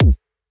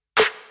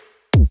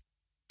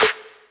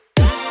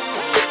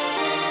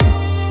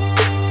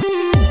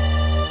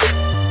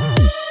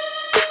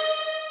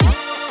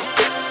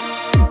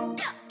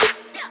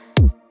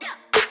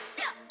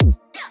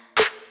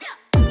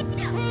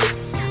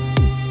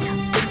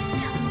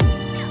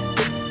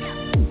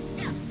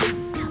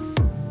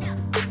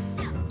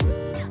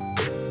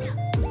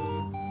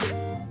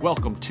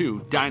Welcome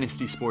to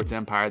Dynasty Sports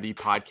Empire, the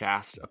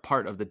podcast, a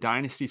part of the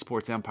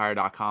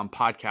DynastySportsEmpire.com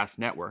podcast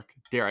network.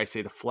 Dare I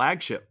say the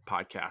flagship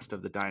podcast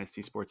of the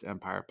Dynasty Sports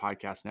Empire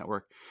podcast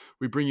network.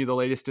 We bring you the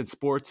latest in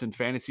sports and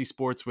fantasy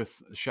sports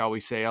with, shall we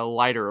say, a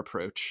lighter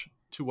approach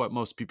to what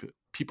most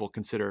people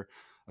consider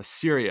a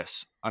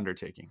serious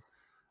undertaking.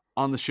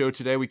 On the show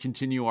today, we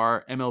continue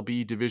our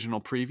MLB divisional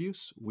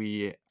previews.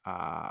 We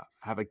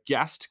have a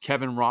guest,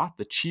 Kevin Roth,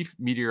 the chief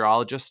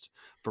meteorologist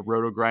for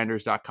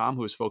rotogrinders.com,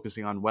 who is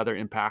focusing on weather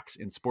impacts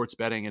in sports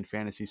betting and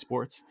fantasy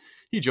sports.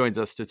 He joins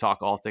us to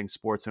talk all things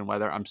sports and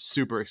weather. I'm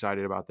super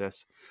excited about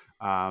this.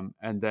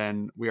 And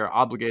then we are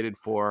obligated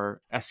for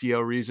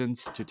SEO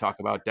reasons to talk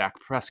about Dak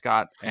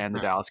Prescott and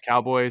the Dallas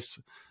Cowboys,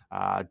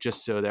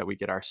 just so that we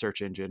get our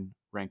search engine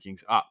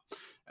rankings up.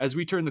 As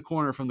we turn the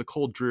corner from the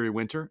cold, dreary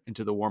winter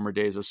into the warmer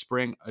days of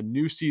spring, a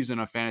new season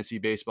of fantasy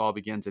baseball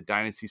begins at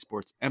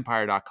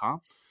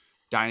DynastySportsEmpire.com.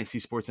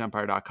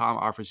 DynastySportsEmpire.com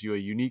offers you a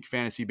unique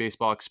fantasy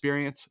baseball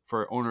experience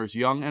for owners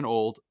young and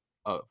old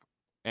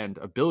and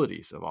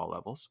abilities of all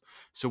levels.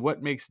 So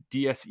what makes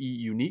DSE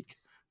unique?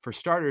 For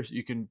starters,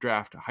 you can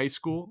draft high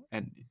school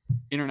and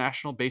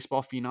international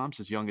baseball phenoms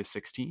as young as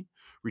 16,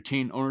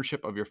 retain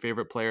ownership of your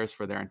favorite players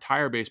for their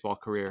entire baseball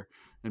career,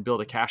 and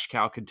build a cash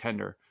cow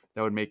contender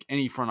that would make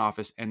any front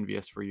office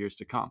envious for years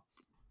to come.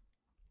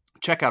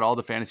 Check out all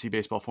the fantasy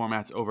baseball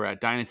formats over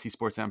at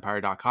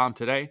DynastySportsEmpire.com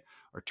today,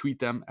 or tweet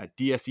them at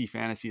DSE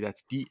Fantasy.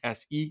 That's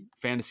DSE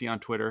Fantasy on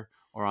Twitter,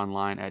 or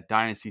online at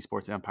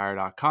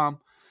DynastySportsEmpire.com.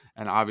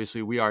 And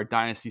obviously, we are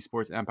Dynasty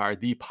Sports Empire,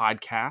 the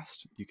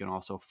podcast. You can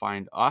also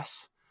find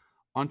us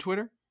on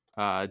Twitter,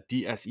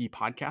 DSE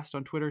Podcast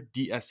on Twitter,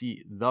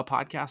 DSE The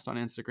Podcast on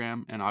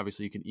Instagram, and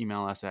obviously you can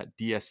email us at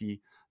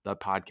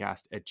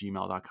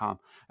dsethepodcast@gmail.com.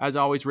 As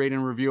always, rate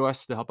and review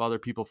us to help other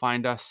people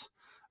find us.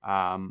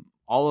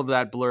 All of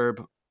that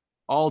blurb,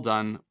 all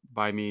done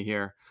by me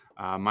here.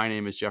 My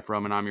name is Jeff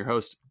Roman. I'm your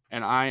host,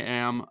 and I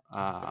am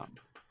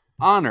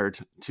honored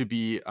to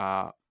be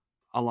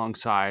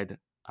alongside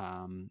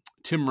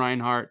Tim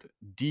Reinhart,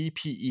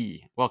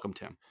 DPE. Welcome,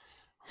 Tim.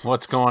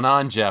 What's going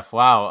on, Jeff?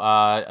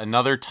 Wow.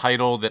 Another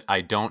title that I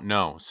don't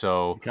know.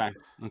 So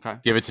Okay.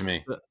 Give it to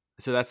me.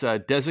 So that's a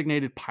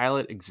designated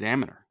pilot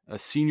examiner, a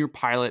senior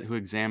pilot who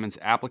examines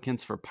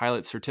applicants for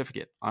pilot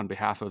certificate on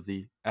behalf of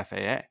the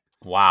FAA.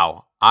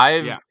 Wow.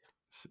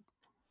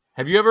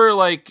 Have you ever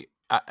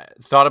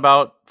thought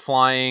about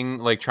flying,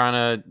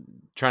 trying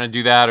to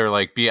do that, or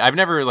I've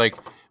never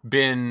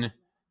been.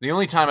 The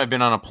only time I've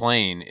been on a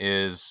plane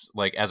is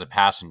as a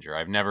passenger.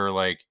 I've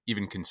never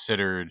even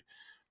considered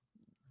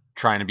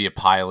trying to be a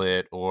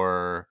pilot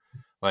or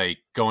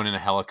going in a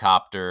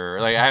helicopter.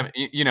 I have,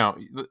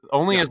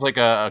 only as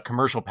a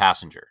commercial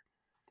passenger.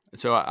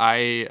 So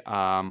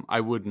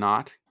I would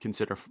not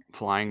consider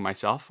flying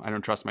myself. I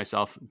don't trust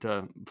myself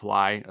to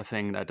fly a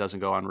thing that doesn't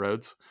go on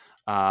roads.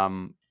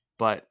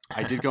 But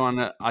I did go on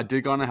a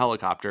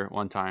helicopter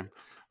one time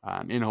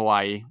in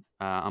Hawaii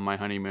on my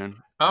honeymoon.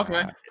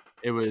 Okay.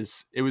 It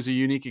was a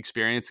unique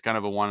experience, kind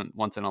of a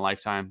once in a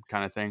lifetime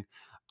kind of thing.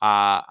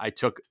 I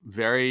took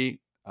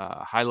very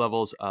high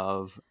levels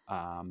of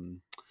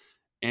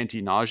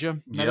anti-nausea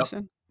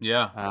medicine.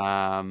 Yep.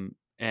 Yeah.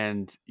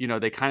 And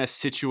they kind of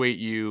situate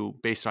you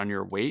based on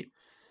your weight,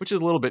 which is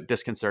a little bit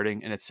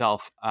disconcerting in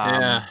itself.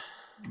 Yeah.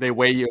 They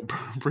weigh you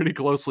pretty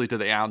closely to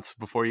the ounce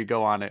before you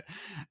go on it,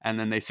 and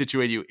then they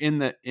situate you in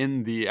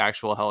the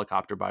actual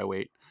helicopter by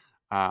weight.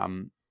 I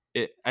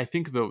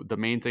think the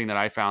main thing that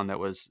I found that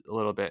was a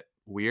little bit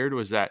weird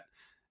was that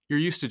you're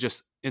used to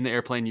just in the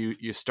airplane,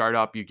 you start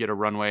up, you get a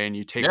runway, and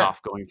you take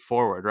off going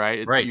forward,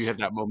 right? Right. You have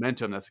that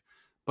momentum.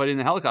 But in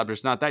the helicopter,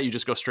 it's not that. You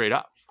just go straight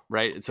up,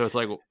 right? And so it's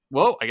like,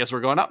 whoa, I guess we're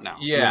going up now.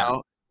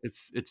 Yeah.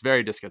 It's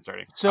very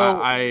disconcerting. So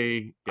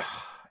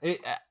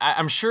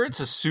I'm sure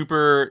it's a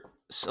super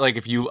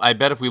I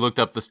bet if we looked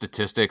up the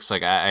statistics,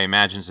 I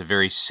imagine it's a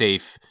very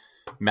safe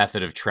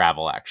method of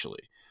travel.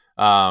 Actually,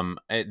 I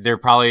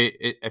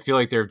feel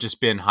like there have just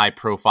been high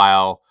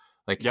profile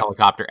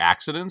helicopter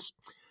accidents.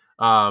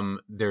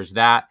 There's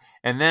that.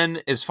 And then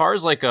as far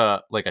as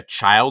a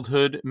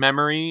childhood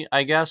memory,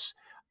 I guess,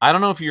 I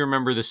don't know if you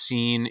remember the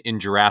scene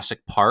in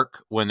Jurassic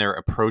Park when they're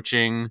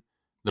approaching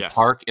the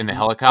park in the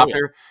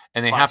helicopter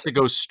and they have to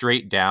go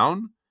straight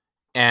down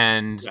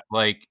and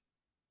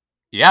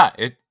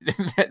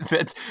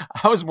that's,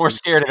 I was more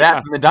scared of that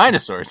than the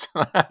dinosaurs.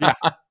 Yeah.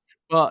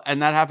 Well,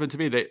 and that happened to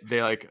me.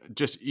 They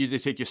just either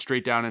take you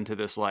straight down into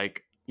this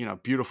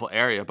beautiful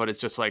area, but it's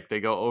just they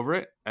go over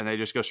it and they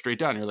just go straight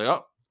down. You're like,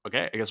 oh,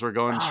 okay, I guess we're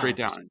going straight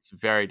down. It's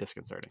very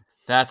disconcerting.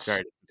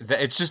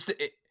 It's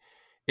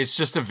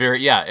just a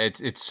very,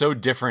 it's so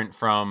different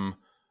from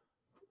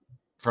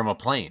a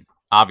plane,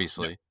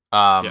 obviously.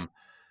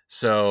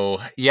 So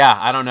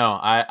I don't know.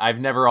 I've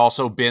never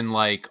also been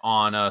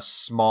on a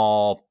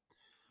small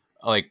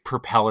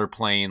propeller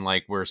plane,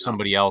 where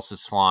somebody else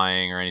is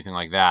flying or anything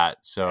like that.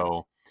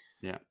 So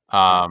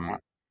I'm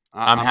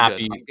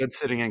happy. I'm good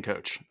sitting in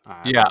coach.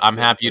 I'm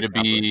happy to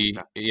be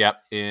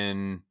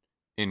in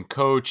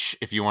coach.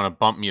 If you want to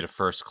bump me to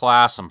first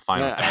class, I'm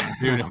fine with that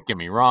too. Don't get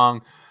me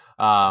wrong.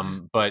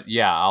 But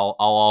yeah, I'll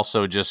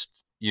also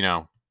just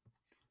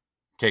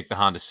take the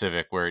Honda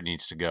Civic where it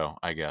needs to go,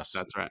 I guess.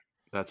 That's right.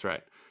 That's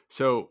right.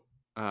 So,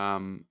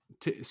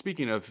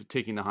 speaking of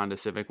taking the Honda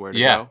Civic where to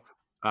Yeah.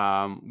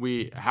 go,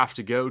 we have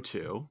to go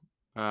to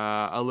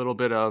a little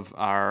bit of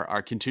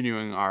our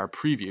continuing our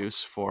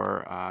previews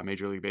for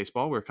Major League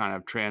Baseball. We're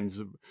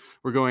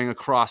going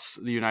across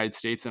the United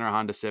States in our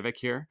Honda Civic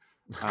here.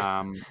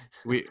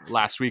 We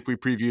last week we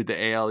previewed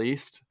the AL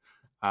East.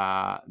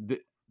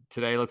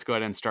 Today, let's go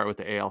ahead and start with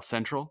the AL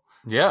Central.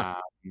 Yeah.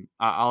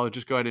 I'll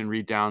just go ahead and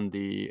read down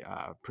the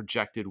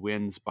projected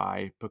wins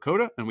by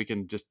PECOTA, and we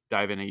can just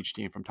dive into each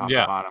team from top to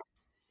Yeah. bottom.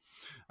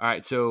 All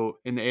right, so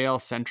in the AL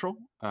Central,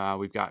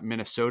 we've got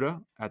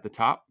Minnesota at the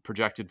top,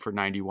 projected for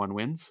 91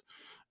 wins.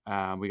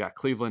 We got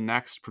Cleveland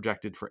next,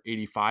 projected for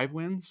 85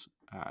 wins.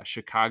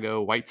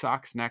 Chicago White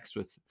Sox next,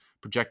 with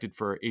projected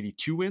for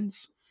 82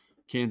 wins.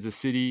 Kansas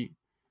City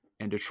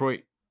and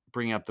Detroit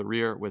bringing up the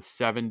rear with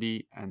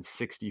 70 and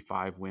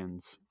 65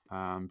 wins.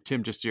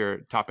 Tim, just your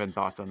top end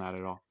thoughts on that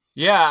at all?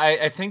 Yeah,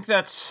 I think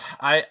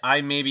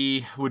I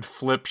maybe would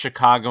flip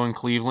Chicago and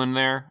Cleveland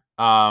there.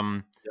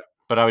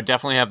 But I would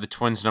definitely have the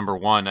Twins number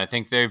one. I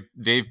think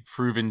they've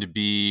proven to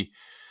be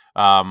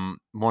one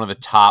of the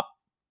top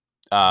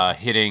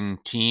hitting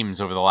teams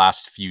over the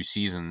last few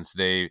seasons.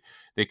 They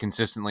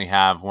consistently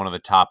have one of the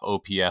top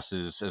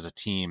OPSs as a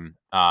team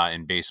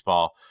in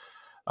baseball.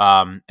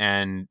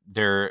 And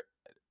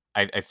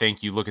I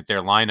think you look at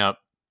their lineup,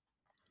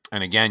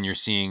 and again, you're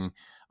seeing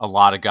a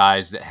lot of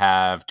guys that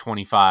have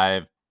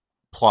 25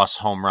 plus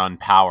home run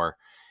power,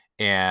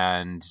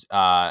 and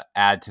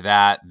add to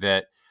that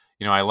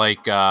I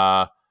like.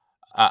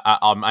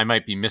 I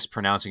might be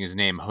mispronouncing his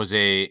name.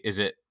 Jose, is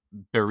it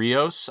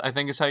Berrios? I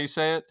think is how you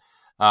say it.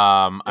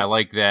 I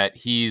like that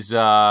he's.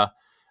 I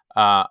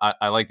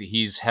like that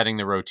he's heading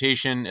the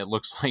rotation. It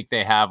looks like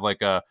they have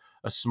like a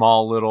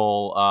small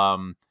little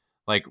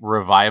like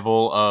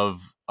revival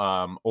of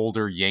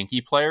older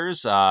Yankee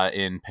players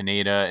in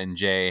Pineda and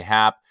Jay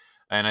Happ,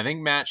 and I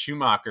think Matt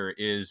Schumacher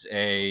is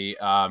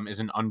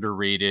an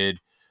underrated.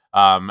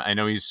 I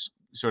know he's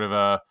sort of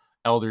a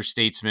elder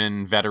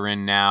statesman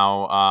veteran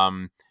now,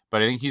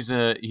 but I think he's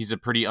a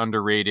pretty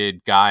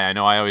underrated guy. I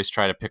know I always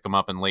try to pick him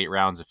up in late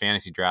rounds of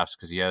fantasy drafts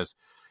because he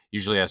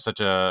usually has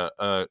such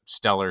a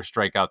stellar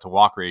strikeout to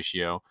walk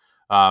ratio.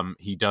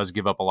 He does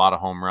give up a lot of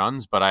home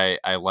runs, but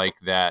I like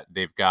that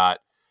they've got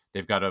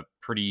a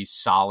pretty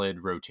solid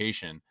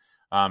rotation.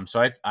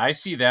 So I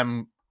see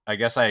them. I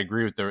guess I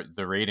agree with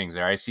the ratings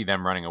there. I see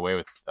them running away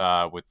with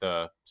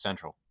the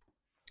Central.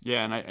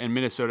 Yeah, and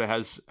Minnesota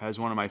has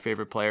one of my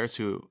favorite players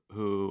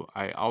who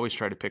I always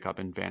try to pick up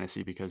in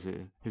fantasy because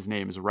his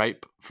name is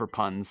ripe for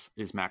puns.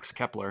 Is Max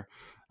Kepler,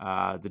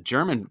 the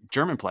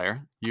German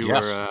player?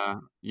 Yes.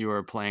 You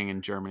were playing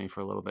in Germany for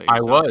a little bit I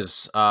yourself.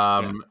 was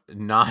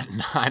not.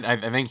 I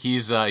think he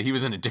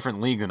was in a different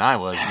league than I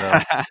was,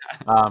 though.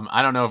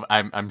 I don't know if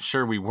I'm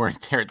sure we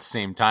weren't there at the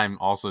same time.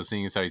 Also,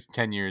 seeing as how he's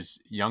 10 years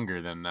younger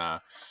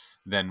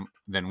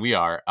than we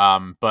are.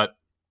 But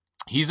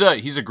he's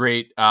a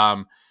great.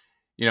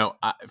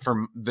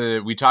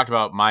 We talked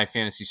about my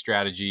fantasy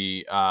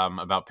strategy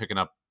about picking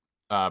up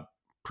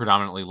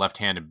predominantly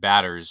left-handed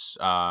batters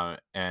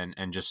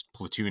and just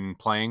platoon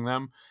playing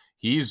them.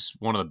 He's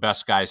one of the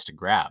best guys to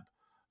grab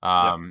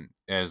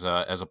as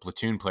a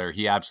platoon player.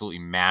 He absolutely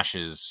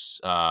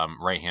mashes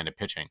right-handed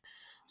pitching.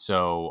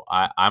 So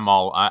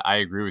I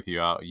agree with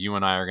you. You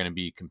and I are going to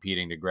be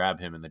competing to grab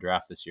him in the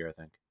draft this year, I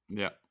think.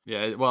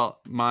 Yeah. Well,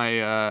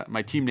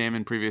 my team name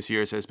in previous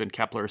years has been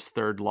Kepler's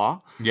Third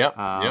Law. Yep.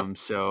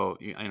 So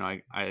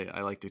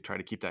I like to try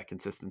to keep that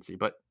consistency.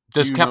 But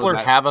does Kepler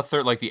have a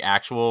third, like the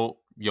actual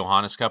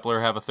Johannes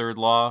Kepler have a third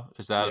law?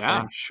 Is that a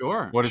thing?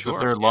 Sure. What is the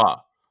third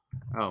law?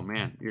 Oh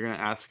man, you're gonna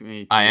ask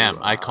me. I am.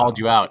 I called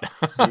you out.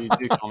 You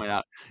did call me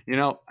out.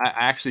 I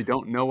actually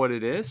don't know what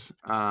it is,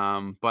 but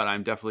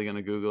I'm definitely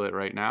gonna Google it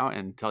right now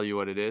and tell you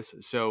what it is.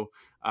 So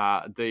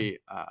the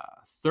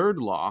third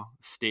law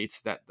states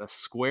that the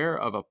square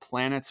of a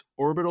planet's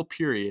orbital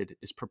period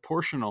is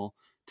proportional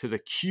to the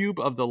cube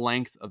of the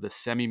length of the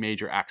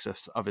semi-major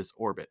axis of its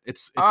orbit.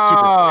 It's super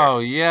clear. Oh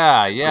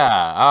yeah.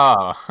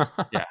 Oh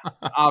yeah,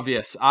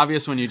 obvious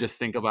when you just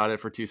think about it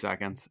for 2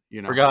 seconds.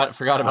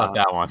 Forgot about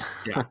that one.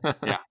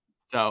 yeah.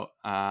 So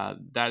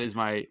that is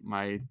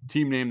my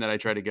team name that I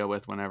try to go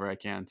with whenever I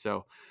can.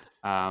 So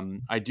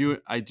I do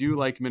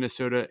like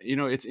Minnesota.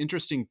 It's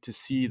interesting to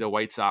see the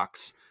White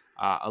Sox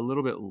a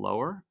little bit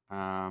lower,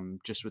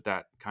 just with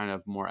that kind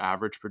of more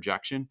average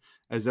projection,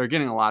 as they're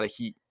getting a lot of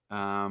heat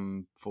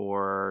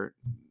for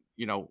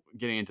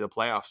getting into the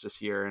playoffs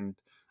this year, and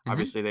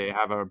obviously they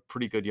have a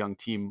pretty good young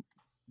team.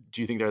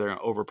 Do you think they're going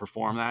to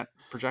overperform that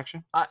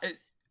projection? At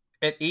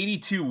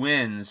 82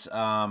 wins,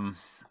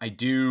 I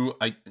do.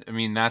 I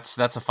mean, that's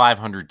a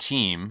 500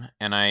 team,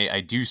 and I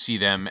do see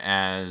them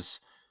as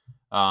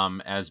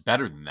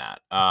better than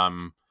that.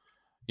 I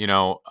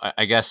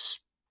guess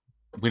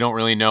we don't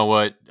really know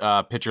what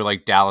a pitcher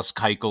like Dallas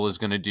Keuchel is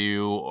going to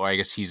do, or I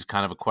guess he's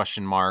kind of a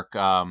question mark.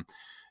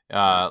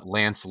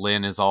 Lance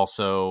Lynn is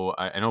also,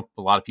 I know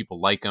a lot of people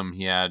like him.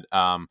 He had,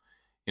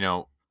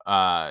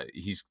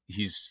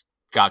 he's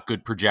got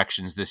good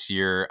projections this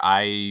year.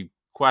 I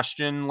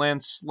question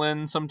Lance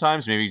Lynn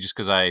sometimes, maybe just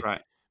because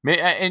Right.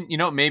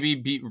 maybe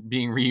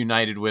being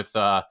reunited with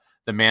the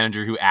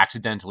manager who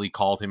accidentally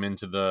called him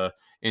into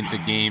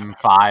game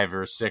 5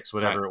 or 6,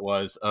 whatever Right. it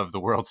was, of the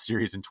World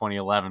Series in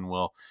 2011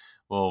 will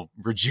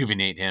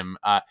rejuvenate him.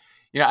 I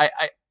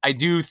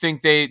do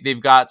think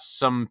they've got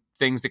some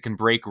things that can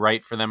break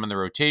right for them in the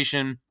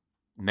rotation,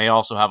 and they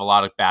also have a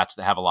lot of bats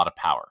that have a lot of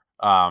power.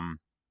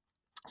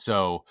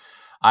 So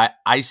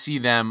I see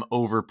them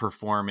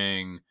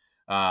overperforming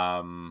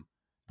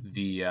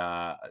the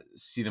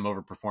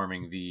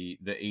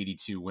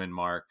 82 win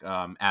mark.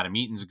 Adam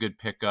Eaton's a good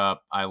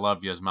pickup. I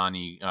love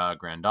Yasmani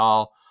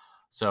Grandal.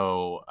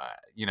 So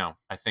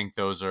I think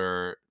those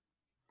are.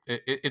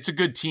 It's a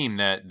good team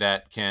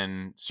that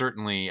can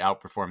certainly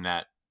outperform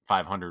that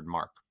 500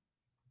 mark.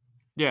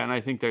 Yeah, and I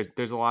think there's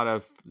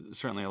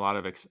certainly a lot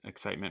of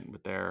excitement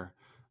with their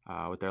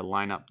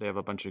lineup. They have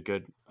a bunch of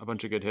good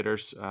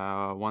hitters,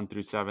 1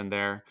 through 7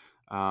 there.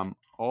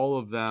 All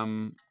of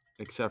them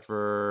except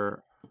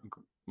for,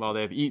 well,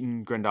 they have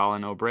Eaton, Grandal,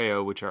 and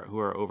Obreo, who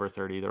are over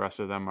 30. The rest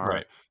of them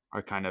Right.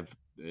 are kind of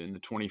in the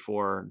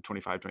 24,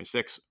 25,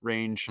 26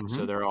 range. Mm-hmm.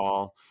 So they're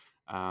all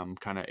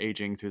kind of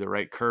aging through the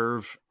right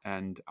curve,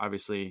 and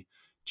obviously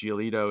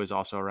Giolito is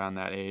also around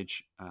that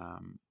age.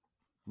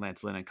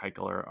 Lance Lynn and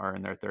Keuchel are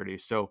in their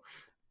 30s. So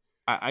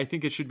I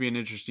think it should be an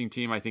interesting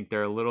team. I think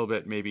they're a little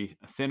bit maybe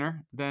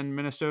thinner than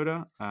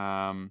Minnesota.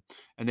 And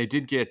they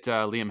did get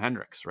Liam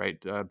Hendriks, right?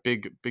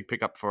 Big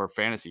pickup for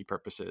fantasy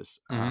purposes,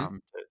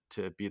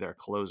 to be their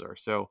closer.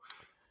 So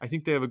I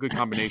think they have a good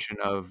combination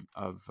of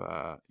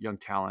young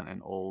talent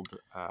and old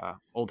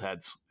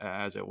heads,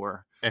 as it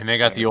were. And they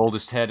got the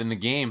oldest head in the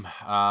game,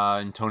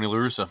 in Tony La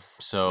Russa.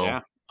 So yeah,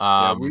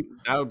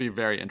 that would be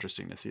very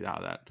interesting to see how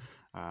that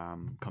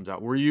comes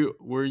out. Were you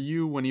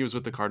when he was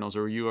with the Cardinals,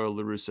 or were you a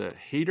La Russa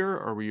hater,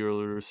 or were you a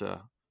La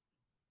Russa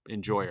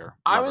enjoyer?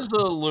 I was a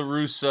La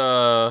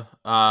Russa,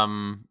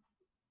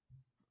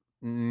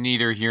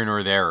 neither here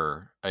nor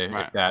there,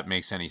 if that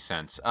makes any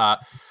sense. I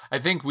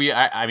think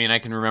I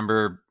can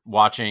remember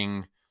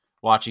watching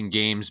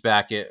games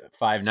back at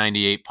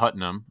 598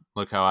 Putnam.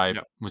 Look how I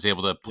was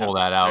able to pull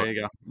that out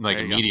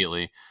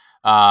immediately.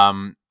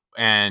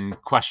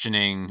 And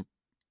questioning,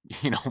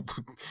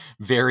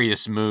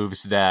 various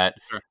moves that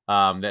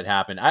that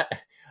happen.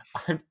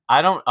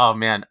 I don't. Oh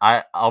man,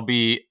 I'll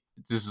be.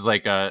 This is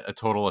like a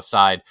total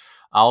aside.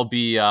 I'll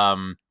be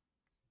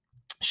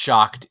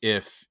shocked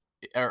if,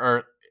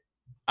 or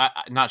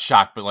not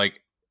shocked, but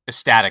like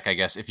ecstatic, I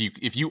guess. If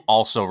you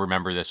also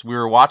remember this, we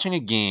were watching a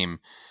game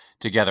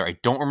together. I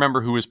don't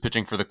remember who was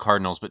pitching for the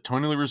Cardinals, but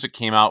Tony La Russa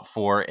came out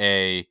for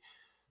a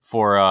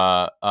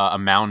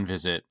mound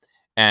visit,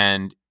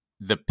 and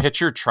the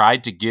pitcher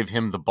tried to give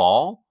him the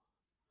ball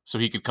so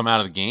he could come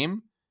out of the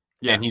game,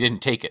 and he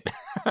didn't take it.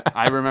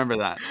 I remember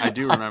that. I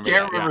do remember. I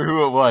can't remember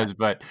who it was,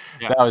 but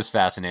that was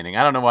fascinating.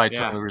 I don't know why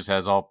Tony La Russa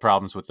has all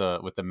problems with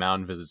the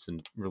mound visits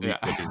and relief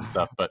pitchers and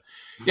stuff, but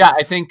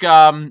I think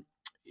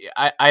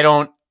I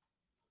don't.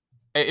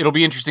 It'll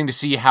be interesting to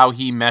see how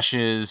he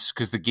meshes,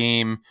 because the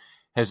game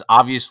has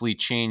obviously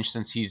changed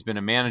since he's been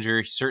a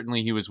manager.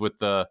 Certainly, he was with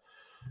the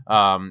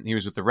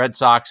Red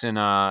Sox in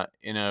a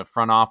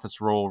front office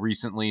role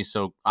recently.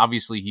 So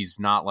obviously, he's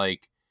not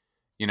like,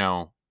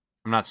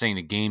 I'm not saying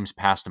the game's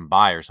passed him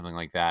by or something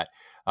like that.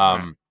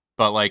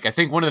 But like, I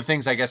think one of the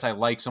things I guess I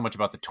like so much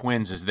about the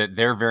Twins is that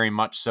they're very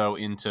much so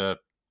into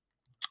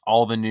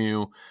all the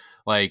new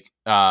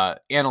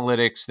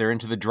analytics. They're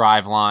into the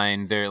drive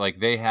line. They're like,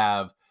 they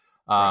have.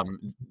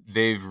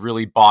 They've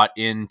really bought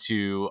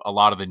into a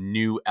lot of the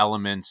new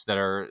elements that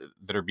are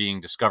being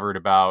discovered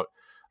about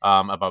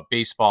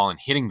baseball and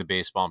hitting the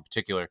baseball in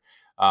particular,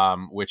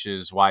 which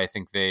is why I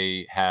think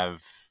they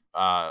have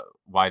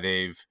why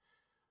they've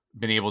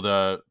been able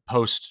to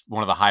post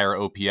one of the higher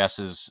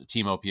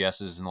team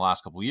OPSs in the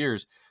last couple of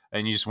years.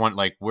 And you just want,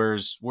 like,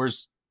 where's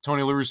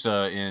Tony La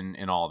Russa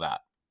in all of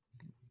that?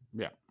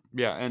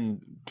 Yeah,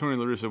 and Tony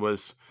La Russa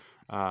was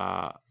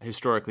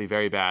historically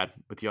very bad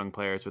with young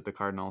players with the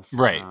Cardinals,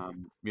 right?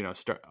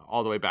 Start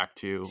all the way back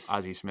to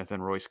Ozzie Smith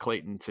and Royce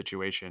Clayton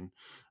situation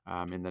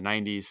in the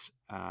 90s.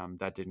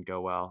 That didn't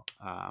go well,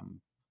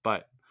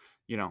 but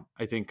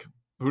I think,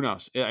 who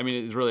knows? I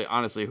mean, it's really,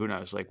 honestly, who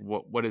knows? Like,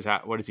 what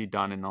has he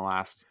done in the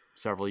last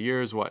several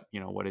years? What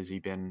has he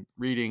been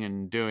reading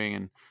and doing?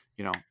 And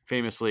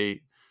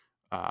famously,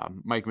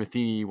 Mike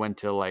Matheny went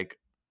to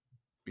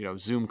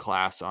Zoom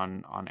class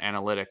on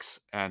analytics,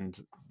 and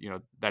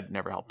that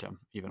never helped him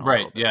even a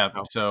little bit.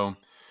 So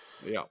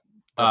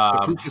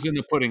the proof is in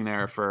the pudding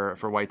there for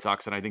White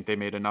Sox, and I think they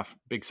made enough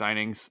big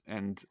signings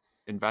and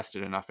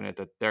invested enough in it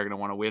that they're going to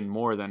want to win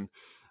more than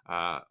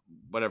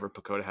whatever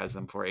PECOTA has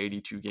them for,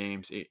 82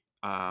 games.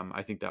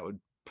 I think that would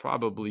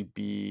probably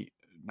be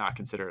not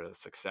considered a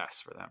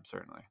success for them,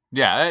 certainly.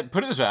 Yeah,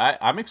 put it this way,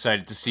 I'm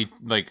excited to see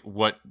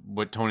what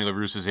Tony La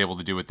Russa is able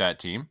to do with that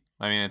team.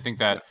 I mean, I think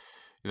that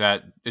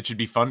it should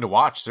be fun to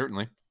watch,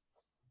 certainly.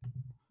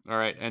 All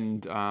right,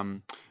 and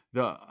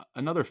the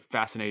another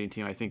fascinating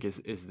team I think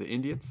is the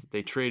Indians.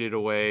 They traded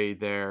away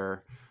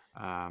their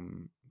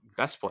um,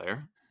 best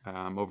player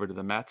over to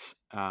the Mets,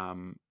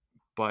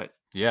 but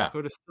Yeah.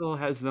 Dakota still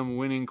has them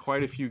winning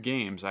quite a few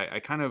games.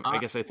 I I,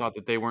 guess I thought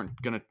that they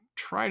weren't going to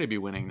try to be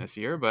winning this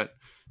year, but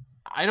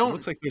I it don't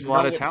looks like there's a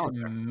lot know of what to talent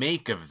there.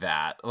 make of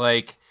that.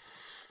 Like,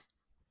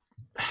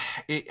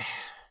 it,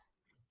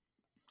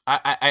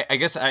 I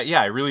guess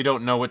I really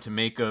don't know what to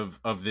make of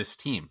this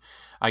team.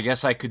 I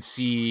guess I could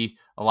see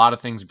a lot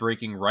of things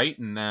breaking right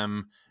and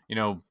them,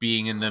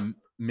 being in the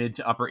mid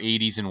to upper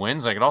 80s in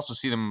wins. I could also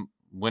see them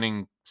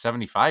winning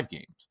 75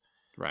 games.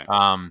 Right.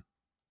 Um,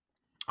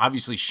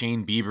 Obviously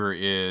Shane Bieber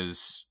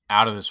is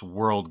out of this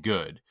world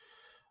good.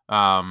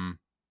 Um,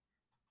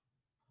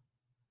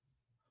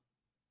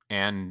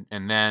 and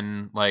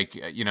then like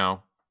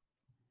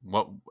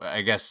what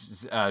I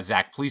guess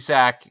Zach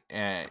Plesac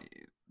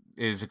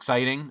is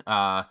exciting.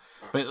 But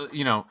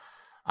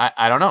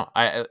I don't know.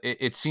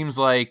 It seems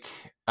like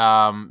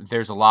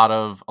there's a lot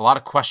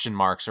of question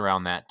marks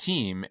around that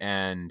team,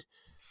 and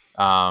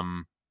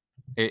um,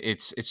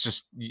 it's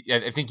just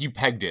I think you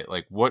pegged it.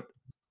 Like what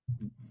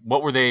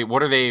were they?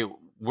 What are they?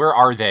 Where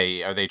are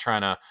they? Are they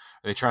trying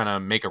to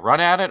make a run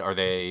at it? Are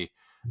they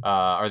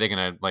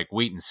gonna like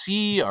wait and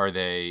see? Are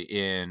they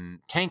in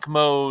tank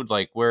mode?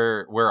 Like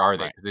where are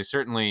they? Right. Because they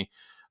certainly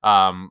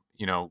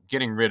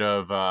getting rid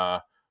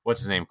of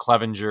what's his name,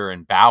 Clevenger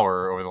and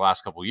Bauer over the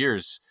last couple of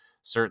years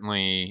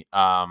certainly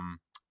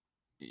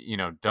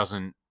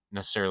doesn't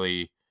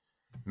necessarily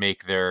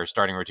make their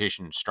starting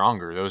rotation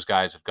stronger. Those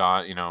guys have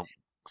got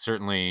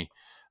certainly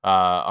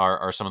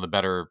are some of the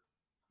better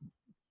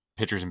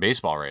pitchers in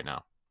baseball right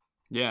now.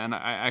 Yeah, and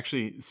I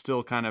actually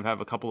still kind of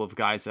have a couple of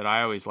guys that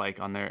I always like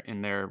on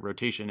their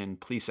rotation in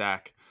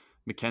Plesac,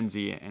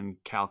 McKenzie, and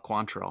Cal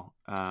Quantrill.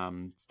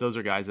 Those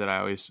are guys that I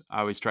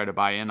always try to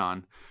buy in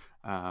on.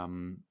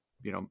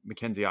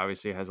 McKenzie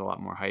obviously has a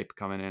lot more hype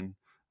coming in,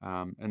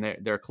 and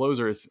their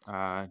closer is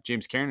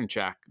James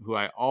Karinchak, who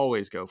I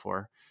always go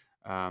for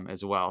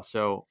as well.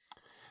 So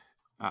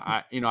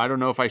I don't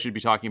know if I should be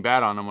talking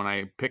bad on them when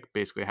I pick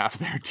basically half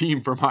their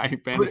team for my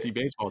Put fantasy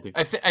baseball team.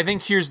 I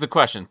think here's the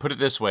question. Put it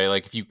this way: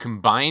 like if you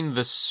combine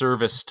the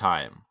service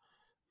time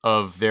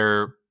of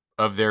their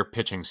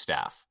pitching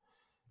staff,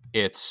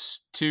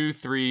 it's 2,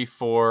 3,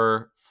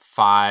 4,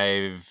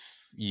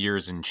 5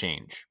 years and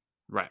change.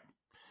 Right.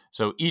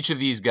 So each of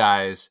these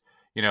guys,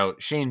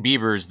 Shane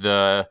Bieber's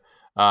the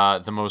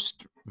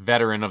most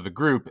veteran of the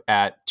group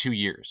at 2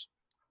 years.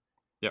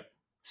 Yep.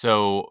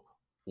 So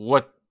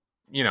what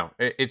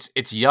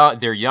it's young.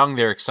 They're young.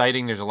 They're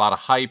exciting. There's a lot of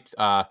hype.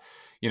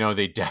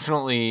 They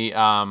definitely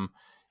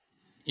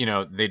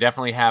they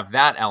definitely have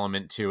that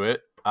element to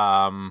it.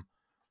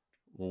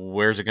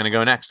 Where's it going to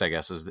go next? I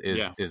guess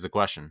Yeah. is the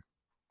question.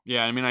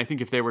 Yeah, I mean, I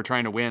think if they were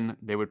trying to win,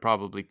 they would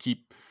probably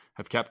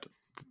have kept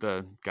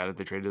the guy that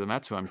they traded to the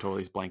Mets, who I'm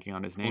totally blanking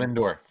on his name.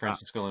 Lindor, Uh,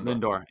 Francisco Lindor.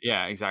 Lindor.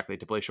 Yeah, exactly,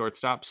 to play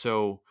shortstop.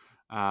 So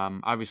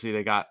obviously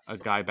they got a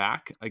guy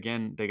back.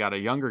 Again, they got a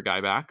younger guy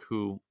back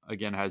who,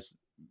 again, has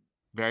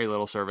very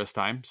little service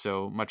time,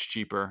 so much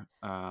cheaper.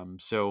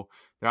 So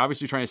they're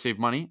obviously trying to save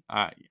money.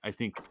 I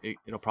think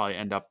it'll probably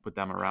end up with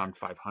them around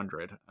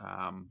 500.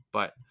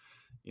 But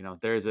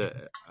there's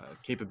a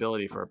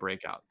capability for a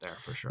breakout there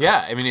for sure.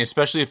 Yeah, I mean,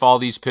 especially if all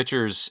these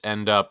pitchers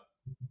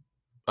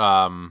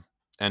um,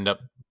 end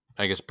up,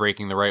 I guess,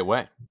 breaking the right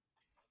way.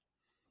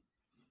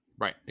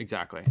 Right,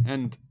 exactly.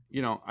 And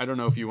I don't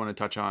know if you want to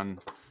touch on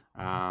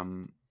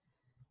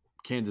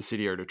Kansas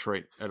City or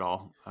Detroit at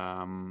all.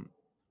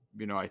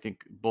 I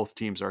think both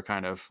teams are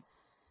kind of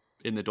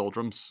in the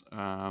doldrums.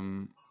 I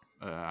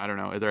don't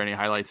know. Are there any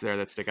highlights there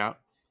that stick out?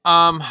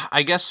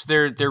 I guess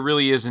there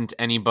really isn't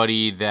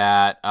anybody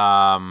that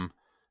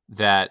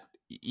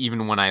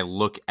even when I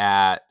look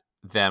at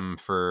them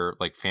for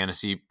like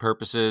fantasy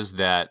purposes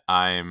that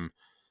I'm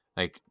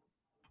like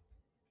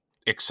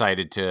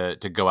excited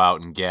to go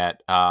out and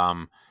get.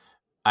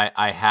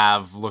 I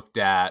have looked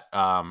at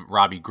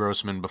Robbie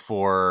Grossman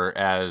before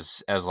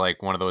as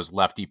like one of those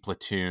lefty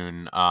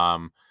platoon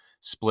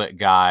split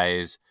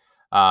guys.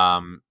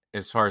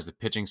 As far as the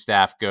pitching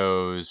staff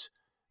goes,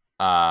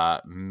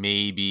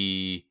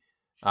 maybe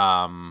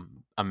a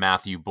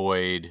Matthew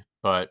Boyd,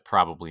 but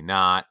probably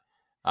not.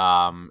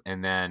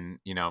 And then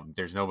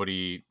there's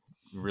nobody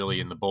really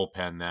in the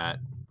bullpen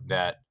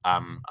that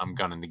I'm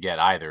gunning to get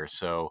either.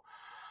 So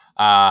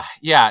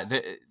yeah,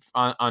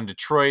 on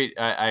Detroit,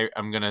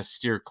 I'm gonna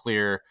steer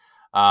clear.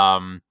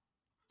 I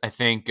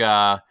think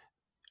on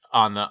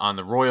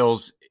the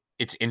Royals,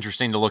 it's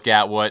interesting to look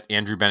at what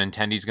Andrew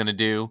Benintendi's going to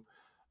do.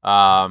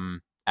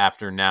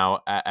 After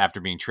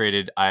being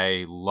traded,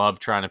 I love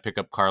trying to pick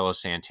up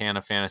Carlos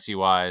Santana fantasy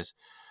wise.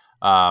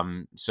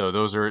 So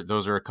those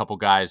are a couple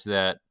guys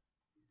that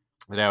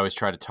I always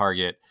try to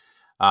target.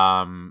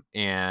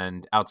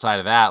 And outside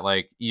of that,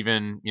 like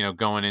even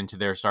going into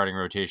their starting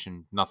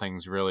rotation,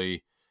 nothing's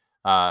really.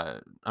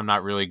 I'm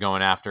not really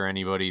going after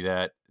anybody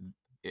that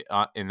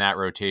in that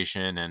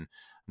rotation, and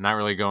I'm not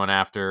really going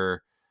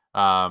after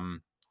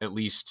at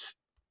least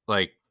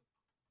like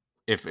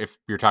if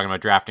you're talking about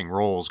drafting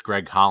roles,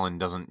 Greg Holland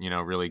doesn't,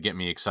 really get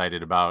me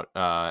excited about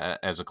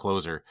as a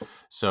closer.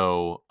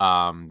 So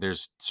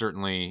there's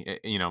certainly,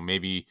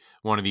 maybe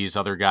one of these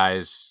other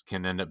guys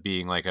can end up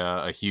being like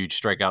a huge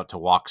strikeout to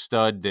walk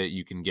stud that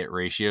you can get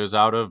ratios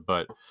out of.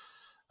 But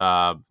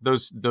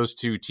those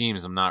two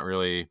teams, I'm not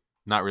really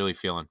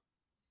feeling.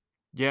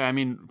 Yeah, I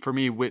mean, for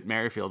me, Whit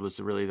Merrifield was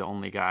really the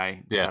only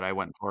guy Yeah. that I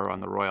went for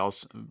on the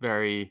Royals.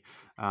 Very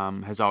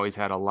has always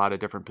had a lot of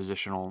different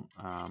positional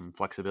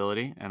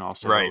flexibility, and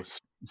also Right.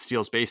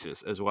 steals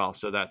bases as well.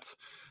 So that's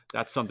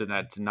something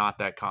that's not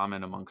that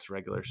common amongst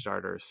regular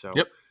starters. So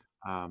Yep.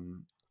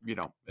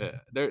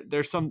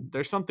 there's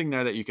something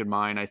there that you could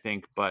mine, I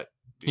think, but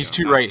He's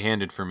too not.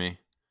 right-handed for me.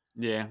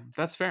 Yeah,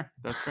 that's fair.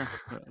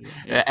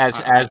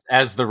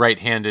 As the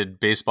right-handed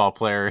baseball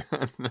player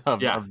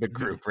of the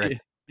group, right?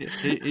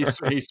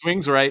 He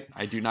swings right.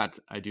 I do not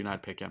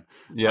pick him.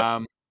 Yeah.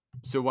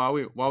 So while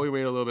we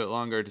wait a little bit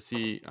longer to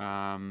see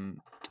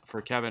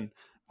for Kevin,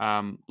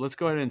 let's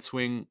go ahead and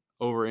swing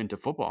over into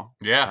football.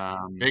 Yeah.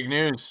 Big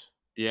news.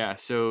 Yeah.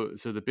 So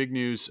the big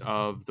news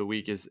of the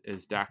week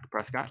is Dak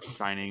Prescott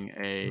signing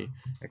a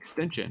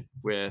extension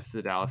with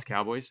the Dallas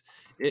Cowboys.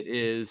 It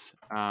is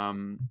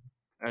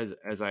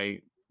as I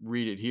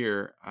read it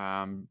here.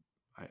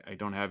 I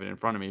don't have it in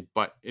front of me,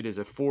 but it is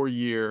a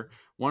 4-year,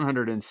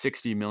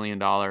 $160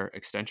 million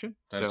extension.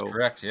 That's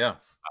correct. Yeah.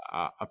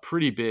 A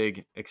pretty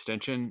big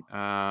extension.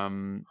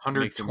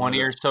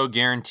 120 or so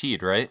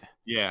guaranteed, right?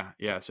 Yeah.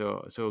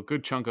 So a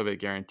good chunk of it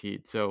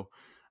guaranteed. So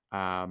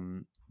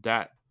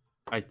that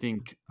I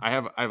think I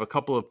have a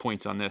couple of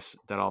points on this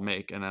that I'll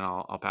make, and then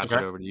I'll pass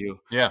it over to you.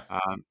 Yeah.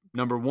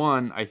 Number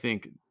one, I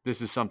think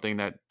this is something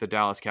that the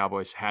Dallas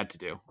Cowboys had to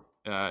do.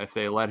 If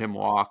they let him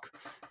walk,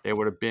 they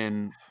would have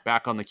been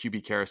back on the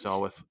QB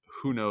carousel with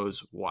who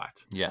knows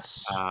what.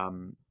 Yes.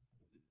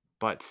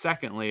 But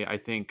secondly, I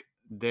think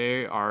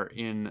they are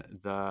in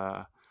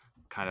the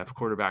kind of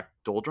quarterback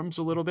doldrums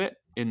a little bit,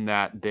 in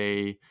that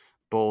they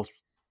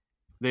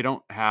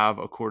don't have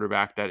a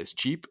quarterback that is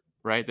cheap,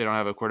 right? They don't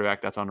have a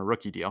quarterback that's on a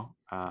rookie deal.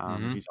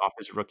 He's off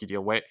his rookie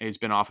deal. He's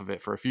been off of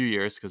it for a few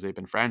years because they've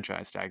been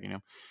franchise tagging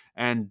him.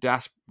 And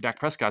Dak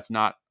Prescott's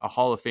not a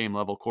Hall of Fame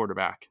level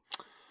quarterback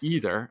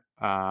either.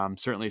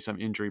 Certainly some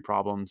injury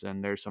problems,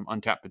 and there's some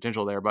untapped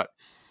potential there, but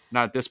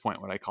not at this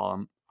point would I call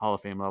him Hall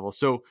of Fame level.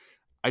 So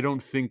I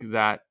don't think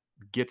that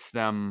gets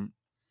them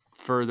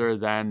further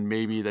than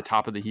maybe the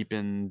top of the heap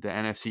in the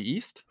NFC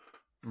East.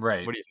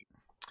 Right. What do you think?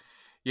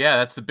 Yeah,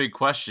 that's the big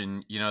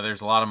question.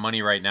 There's a lot of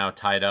money right now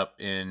tied up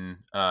in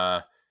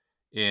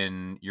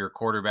your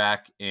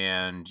quarterback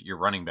and your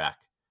running back.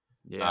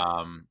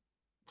 Yeah.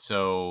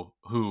 So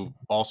who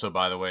also,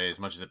 by the way, as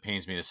much as it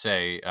pains me to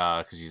say,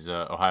 because he's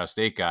an Ohio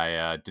State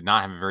guy, did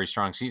not have a very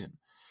strong season.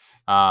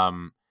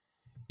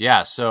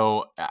 Yeah,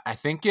 so I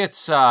think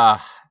it's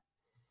one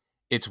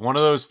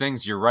of those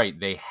things. You're right.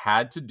 They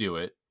had to do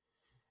it.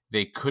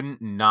 They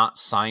couldn't not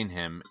sign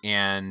him,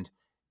 and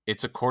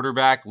it's a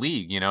quarterback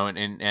league,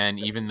 and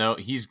even though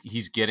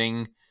he's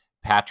getting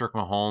Patrick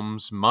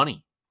Mahomes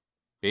money,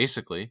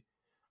 basically,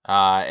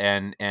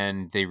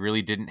 and they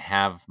really didn't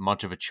have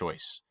much of a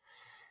choice.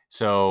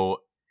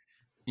 So,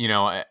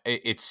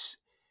 it's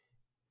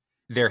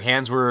their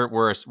hands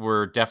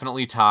were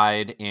definitely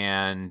tied,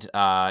 and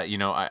I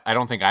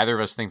don't think either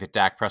of us think that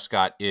Dak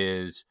Prescott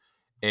is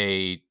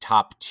a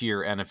top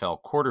tier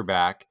NFL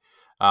quarterback.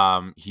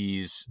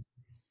 He's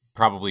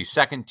probably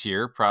second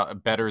tier,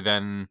 better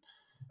than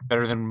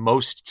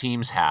most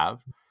teams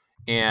have,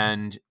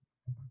 and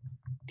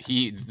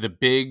the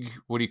big,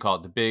 what do you call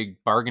it? The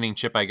big bargaining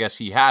chip, I guess,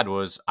 he had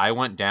was, I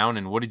went down,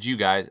 and what did you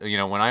guys?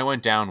 When I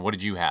went down, what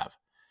did you have?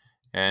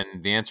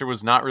 And the answer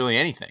was not really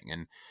anything.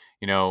 And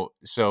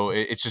so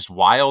it's just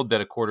wild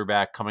that a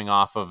quarterback coming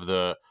off of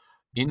the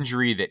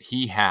injury that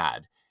he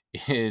had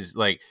is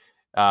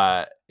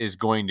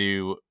going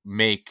to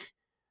make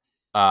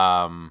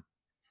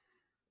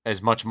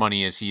as much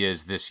money as he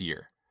is this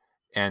year.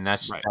 And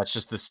that's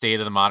just the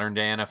state of the modern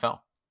day NFL.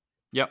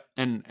 Yep.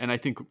 And I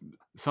think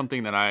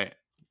something that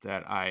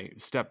I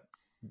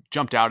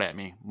jumped out at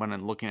me when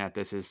I'm looking at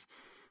this is,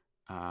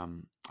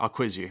 I'll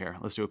quiz you here.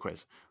 Let's do a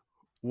quiz.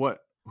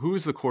 Who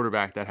is the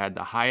quarterback that had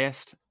the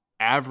highest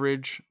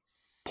average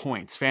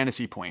points,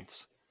 fantasy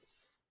points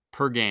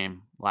per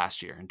game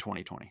last year in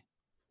 2020?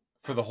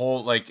 For the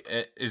whole,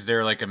 is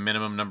there a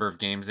minimum number of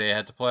games they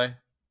had to play?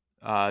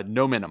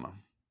 No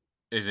minimum.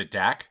 Is it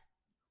Dak?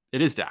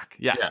 It is Dak.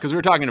 Yes, because we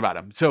were talking about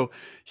him. So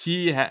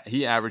he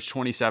averaged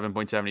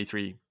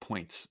 27.73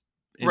 points.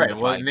 Right.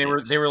 Well, and they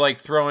were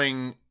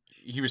throwing.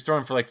 He was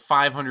throwing for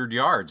 500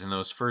 yards in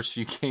those first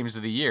few games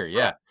of the year.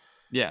 Yeah. Right.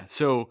 Yeah.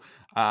 So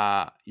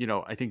I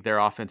think their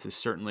offense is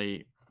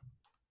certainly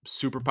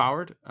super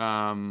powered.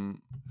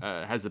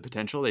 Has the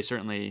potential. They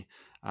certainly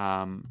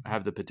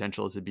have the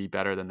potential to be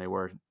better than they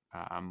were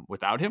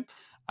without him.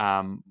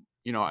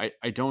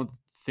 I don't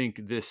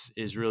think this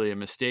is really a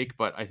mistake,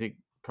 but I think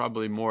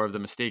probably more of the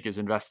mistake is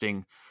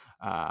investing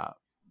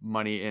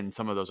money in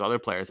some of those other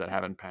players that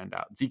haven't panned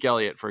out. Zeke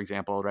Elliott, for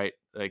example, right?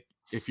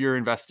 If you're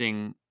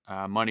investing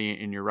money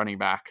in your running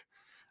back,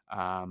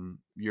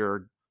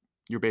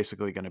 you're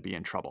basically going to be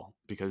in trouble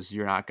because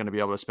you're not going to be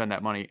able to spend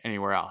that money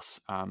anywhere else.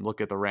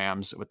 Look at the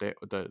Rams with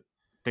the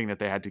thing that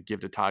they had to give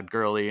to Todd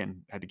Gurley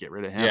and had to get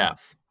rid of him. Yeah.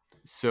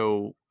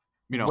 So,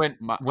 When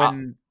go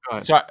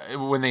ahead. so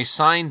when they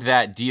signed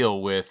that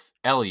deal with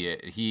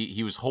Elliott,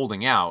 he was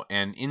holding out,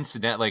 and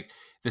like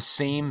the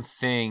same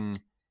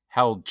thing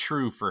held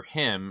true for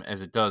him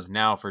as it does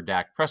now for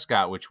Dak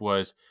Prescott, which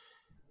was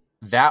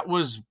that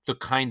was the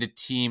kind of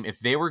team, if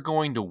they were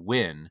going to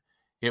win,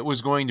 it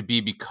was going to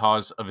be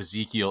because of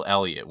Ezekiel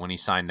Elliott when he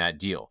signed that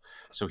deal.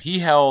 So he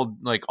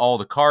held like all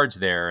the cards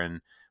there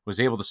and was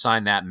able to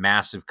sign that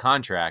massive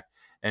contract.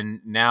 And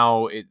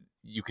now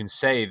you can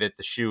say that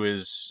the shoe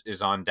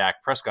is on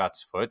Dak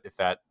Prescott's foot, if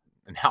that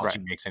analogy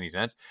Right. makes any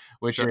sense,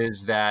 which Sure.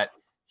 is that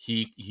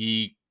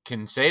he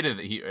can say to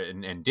he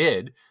and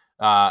did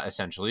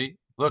essentially,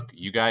 look,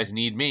 you guys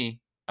need me.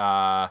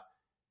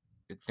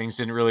 Things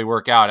didn't really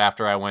work out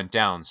after I went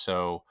down,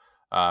 so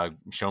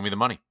show me the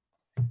money.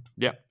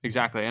 Yeah,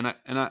 exactly. And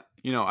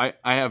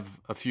I have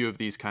a few of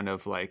these kind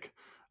of like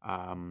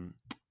um,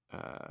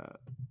 uh,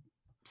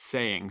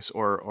 sayings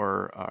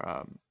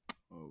or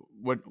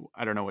what,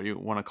 I don't know what you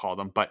want to call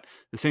them, but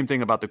the same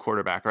thing about the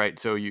quarterback, right?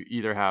 So you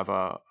either have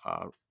a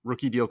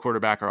rookie deal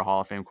quarterback or a Hall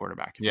of Fame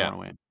quarterback if you want to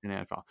win in the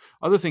NFL.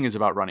 Other thing is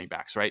about running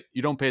backs, right?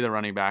 You don't pay the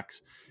running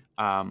backs.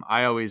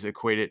 I always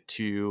equate it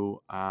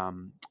to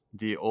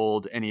the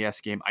old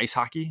NES game ice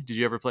hockey. Did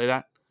you ever play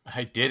that?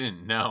 I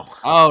didn't know.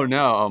 Oh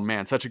no! Oh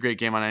man, such a great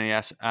game on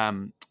NES. I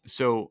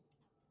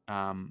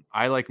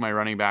like my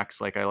running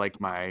backs like I like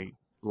my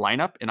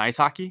lineup in ice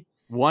hockey.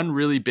 One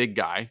really big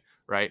guy,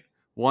 right?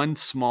 One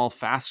small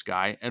fast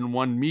guy, and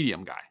one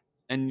medium guy.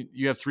 And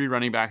you have three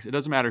running backs. It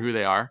doesn't matter who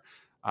they are,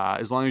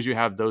 as long as you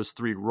have those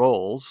three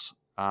roles,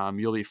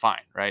 you'll be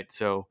fine, right?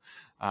 So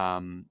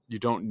you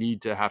don't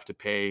need to have to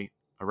pay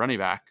a running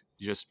back.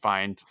 You just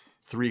find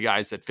three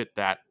guys that fit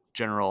that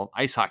general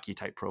ice hockey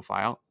type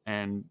profile,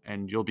 and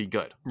you'll be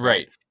good,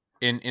 right?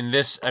 Right. In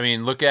this, I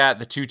mean, look at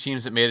the two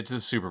teams that made it to the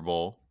Super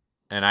Bowl,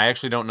 and I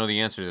actually don't know the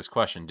answer to this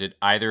question. Did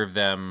either of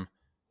them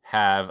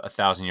have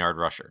 1,000-yard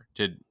rusher?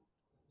 Did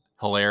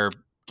Hilaire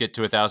get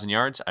to 1,000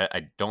 yards?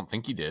 I don't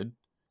think he did.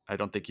 I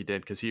don't think he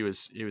did because he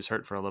was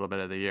hurt for a little bit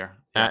of the year.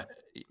 Uh,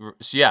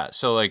 Yeah,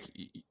 so like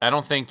I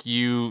don't think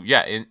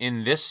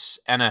in this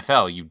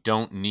NFL you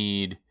don't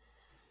need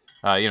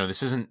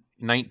this isn't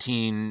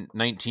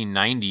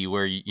 1990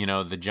 where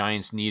the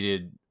Giants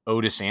needed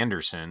Otis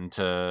Anderson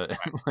to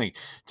like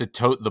to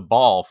tote the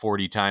ball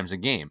 40 times a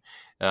game.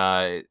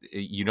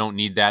 You don't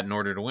need that in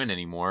order to win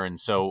anymore. And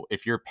so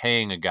if you're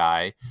paying a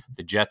guy,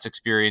 the Jets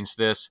experienced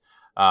this.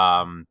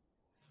 The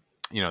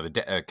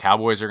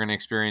Cowboys are going to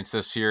experience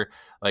this here.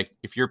 Like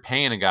if you're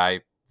paying a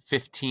guy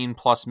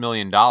 $15+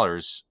 million,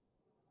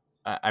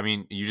 I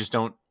mean, you just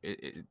don't.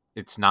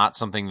 It's not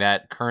something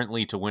that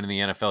currently to win in the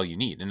NFL you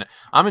need. And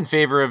I'm in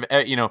favor of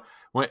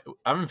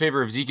I'm in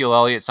favor of Ezekiel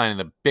Elliott signing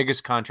the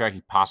biggest contract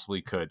he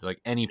possibly could, like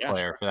any yeah,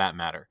 player sure. for that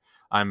matter.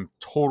 I'm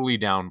totally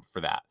down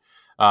for that.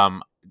 I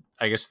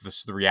guess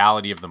the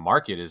reality of the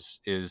market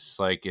is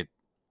like it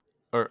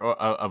or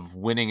of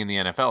winning in the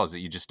NFL is that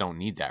you just don't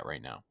need that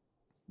right now.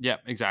 Yeah,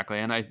 exactly.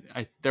 And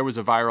I there was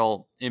a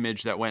viral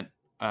image that went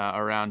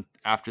around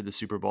after the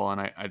Super Bowl,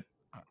 and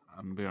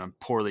I'm going to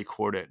poorly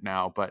quote it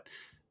now, but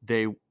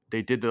they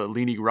did the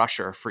leading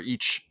rusher for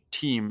each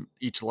team,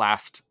 each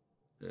last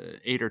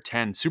 8 or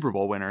 10 Super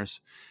Bowl winners,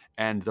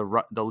 and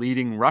the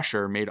leading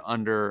rusher made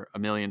under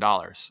 $1 million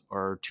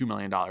or $2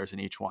 million in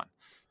each one.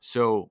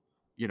 So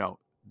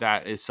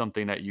that is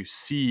something that you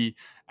see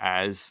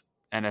as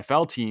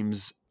NFL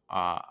teams,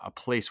 a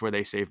place where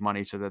they save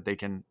money so that they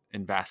can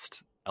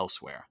invest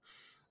elsewhere.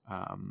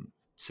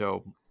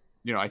 So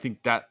I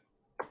think that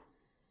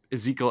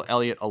Ezekiel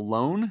Elliott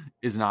alone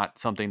is not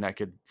something that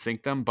could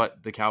sink them,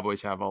 but the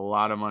Cowboys have a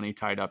lot of money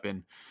tied up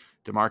in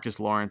DeMarcus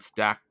Lawrence,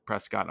 Dak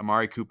Prescott,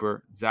 Amari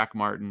Cooper, Zach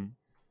Martin,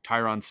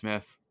 Tyron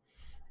Smith,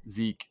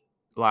 Zeke,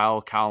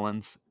 Lyle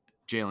Collins,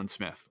 Jalen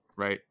Smith,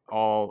 right?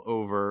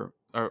 All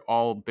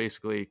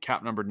basically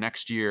cap numbered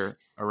next year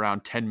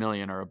around 10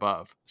 million or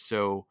above.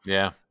 So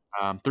Yeah.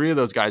 three of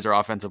those guys are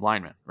offensive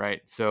linemen,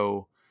 right?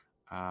 So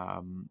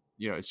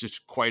it's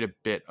just quite a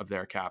bit of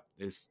their cap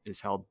is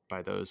held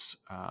by those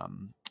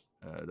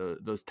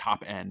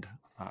top end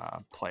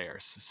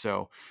players.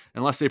 So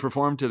unless they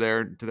perform to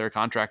their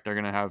contract, they're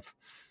going to have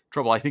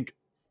trouble. I think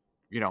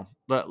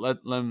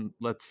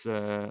let's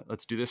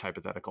do this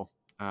hypothetical.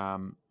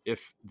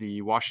 If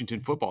the Washington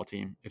football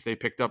team, if they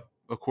picked up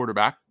a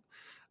quarterback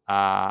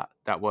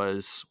that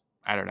was,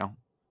 I don't know,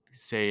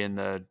 say in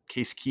the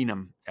Case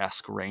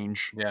Keenum-esque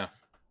range, Yeah.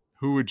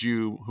 who would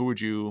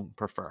you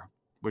prefer?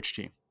 Which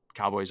team,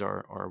 Cowboys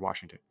or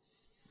Washington?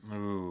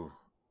 Ooh.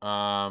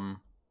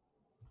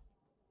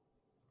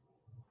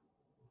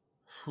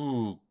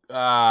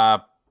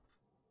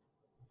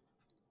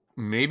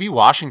 Maybe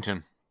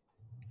Washington.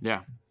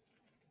 Yeah.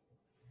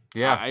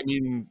 Yeah. I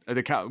mean,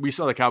 we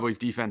saw the Cowboys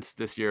defense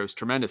this year was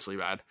tremendously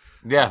bad.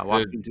 Yeah.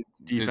 Washington's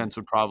defense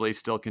would probably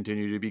still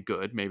continue to be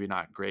good, maybe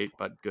not great,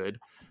 but good.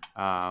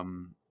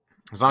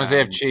 As long as they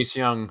have Chase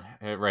Young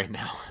right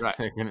now, Right,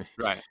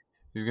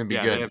 he's gonna be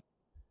yeah. good.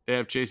 They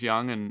have Chase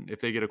Young, and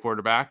if they get a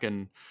quarterback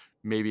and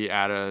maybe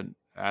add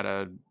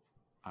a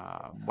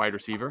wide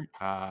receiver,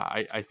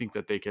 I think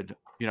that they could.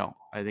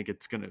 I think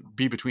it's going to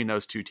be between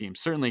those two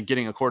teams. Certainly,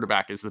 getting a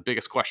quarterback is the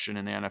biggest question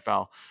in the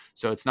NFL.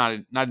 So it's not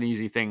an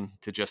easy thing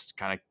to just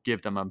kind of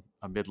give them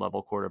a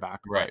mid-level quarterback.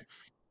 Right.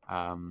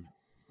 But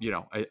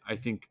I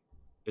think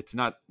it's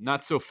not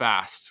so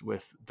fast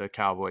with the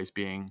Cowboys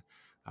being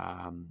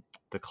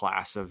the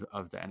class of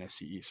the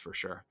NFC East for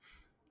sure.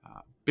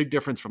 Big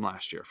difference from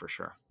last year for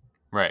sure.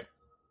 Right.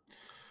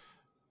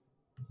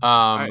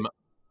 Right.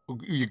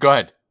 You go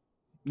ahead.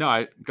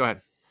 No, go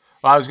ahead.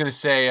 Well, I was going to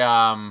say,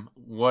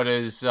 what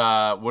does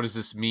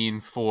this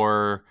mean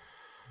for,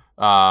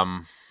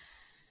 oh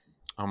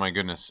my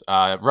goodness,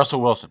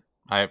 Russell Wilson?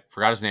 I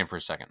forgot his name for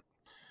a second.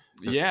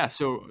 Yeah.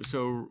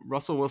 So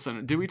Russell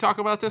Wilson, did we talk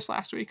about this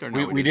last week or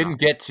no? We didn't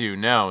get to,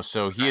 no.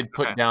 So he had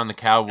put down the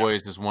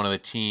Cowboys as one of the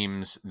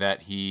teams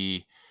that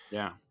he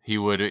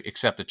would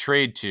accept a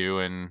trade to,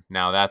 and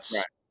now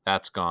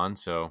that's gone.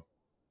 So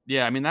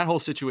yeah, I mean, that whole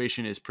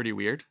situation is pretty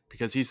weird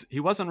because he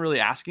wasn't really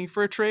asking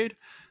for a trade,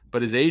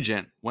 but his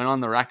agent went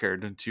on the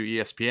record to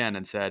ESPN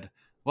and said,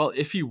 well,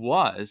 if he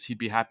was, he'd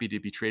be happy to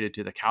be traded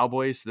to the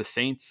Cowboys, the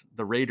Saints,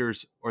 the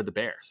Raiders, or the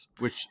Bears,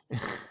 which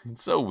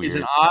it's so weird. Is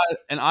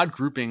an odd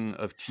grouping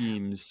of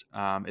teams.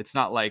 It's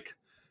not like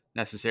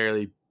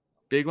necessarily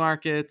big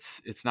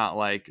markets. It's not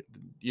like,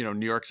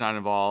 New York's not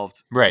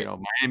involved. Right.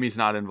 Miami's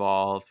not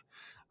involved.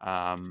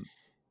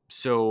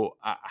 So,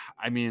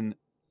 I mean,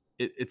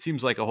 it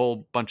seems like a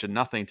whole bunch of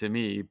nothing to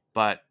me,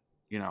 but,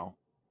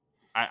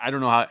 I don't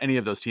know how any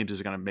of those teams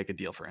is going to make a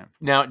deal for him.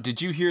 Now,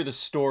 did you hear the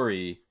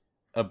story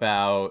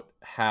about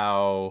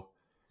how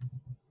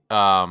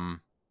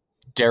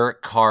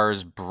Derek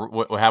Carr's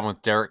what happened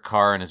with Derek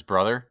Carr and his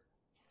brother?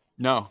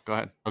 No, go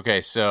ahead.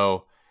 Okay,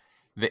 so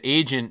the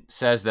agent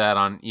says that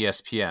on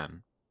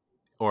ESPN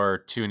or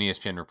to an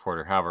ESPN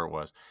reporter, however it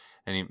was,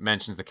 and he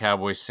mentions the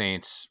Cowboys,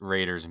 Saints,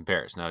 Raiders, and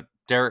Bears. Now,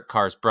 Derek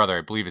Carr's brother,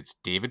 I believe it's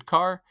David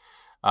Carr,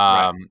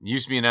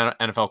 used to be an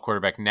NFL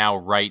quarterback, now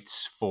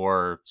writes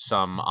for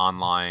some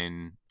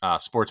online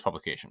sports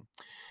publication,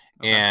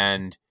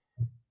 and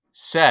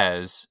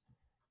says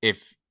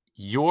if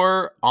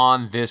you're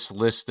on this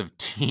list of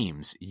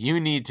teams, you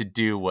need to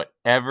do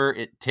whatever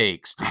it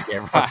takes to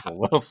get Russell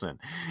Wilson.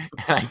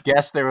 And I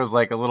guess there was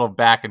like a little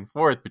back and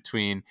forth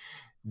between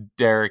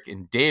Derek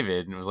and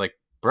David, and it was like,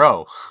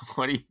 bro,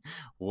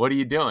 what are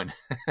you doing?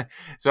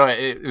 So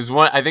it was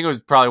I think it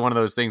was probably one of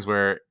those things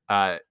where,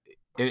 and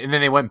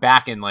then they went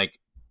back and like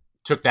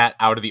took that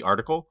out of the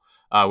article.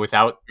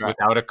 Without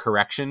a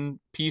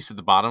correction piece at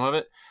the bottom of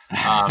it.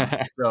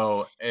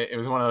 So it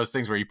was one of those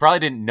things where you probably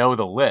didn't know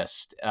the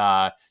list.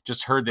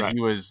 Just heard that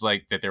he was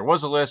like, that there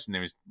was a list and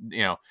there was,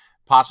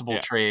 possible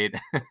trade,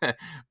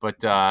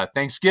 but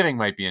Thanksgiving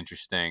might be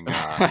interesting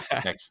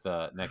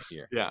next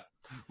year. Yeah.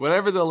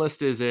 Whatever the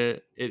list is,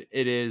 it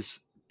is,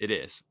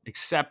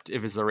 except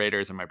if it's the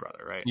Raiders and my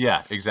brother, right?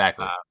 Yeah,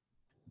 exactly.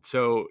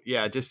 So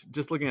yeah,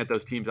 just looking at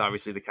those teams,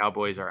 obviously the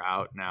Cowboys are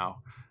out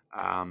now.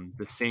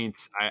 The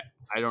Saints,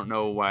 I don't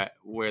know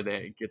where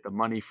they get the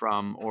money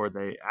from or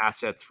the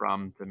assets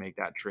from to make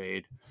that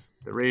trade.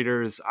 The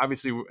Raiders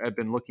obviously have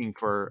been looking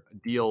for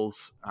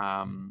deals.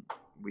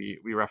 We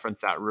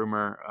referenced that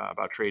rumor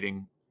about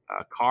trading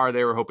Carr.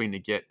 They were hoping to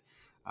get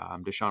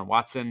Deshaun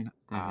Watson.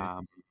 Mm-hmm.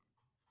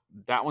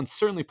 That one's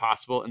certainly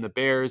possible. And the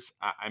Bears,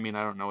 I mean,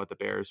 I don't know what the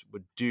Bears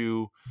would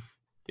do.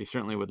 They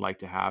certainly would like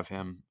to have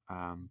him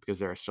because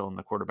they're still in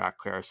the quarterback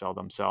carousel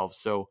themselves.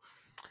 So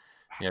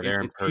yeah,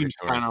 it seems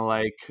kind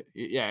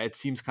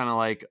of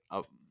like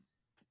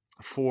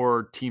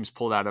 4 teams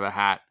pulled out of a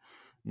hat,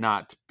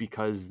 not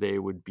because they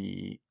would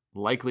be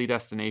likely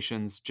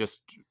destinations,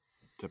 just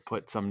to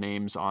put some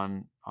names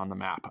on the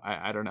map.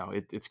 I don't know.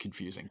 It's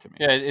confusing to me.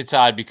 Yeah, it's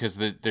odd because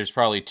there's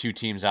probably 2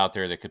 teams out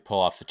there that could pull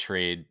off the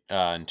trade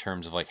in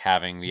terms of like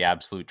having the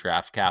absolute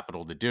draft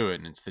capital to do it,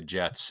 and it's the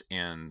Jets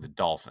and the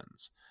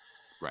Dolphins.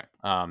 Right.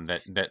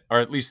 That or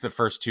at least the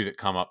first 2 that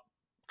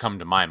come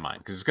to my mind,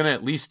 because it's going to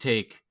at least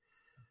take,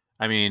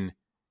 I mean,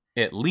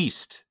 at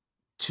least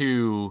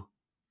 2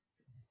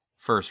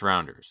 first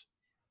rounders.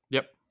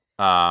 Yep.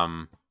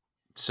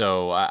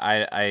 So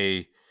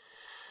I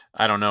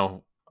don't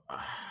know,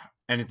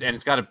 and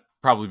it's got to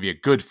probably be a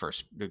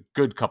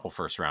good couple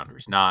first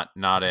rounders, not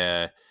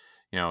a,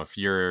 if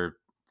you're,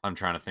 I'm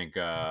trying to think,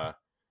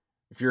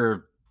 if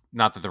you're,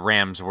 not that the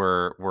Rams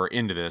were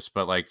into this,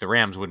 but like the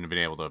Rams wouldn't have been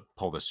able to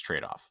pull this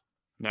trade off.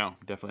 No,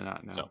 definitely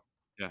not. No. So.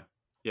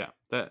 Yeah,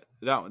 that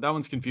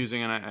one's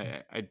confusing, and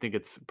I think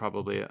it's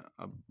probably a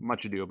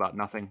much ado about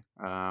nothing.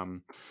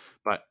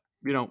 But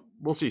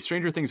we'll see.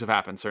 Stranger things have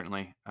happened,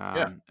 certainly.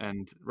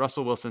 And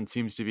Russell Wilson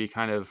seems to be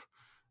kind of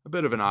a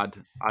bit of an odd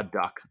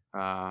duck.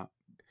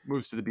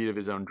 Moves to the beat of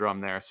his own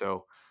drum there,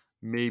 so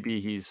maybe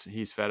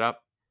he's fed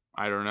up.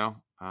 I don't know.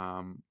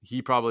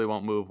 He probably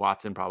won't move.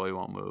 Watson probably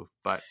won't move.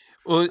 But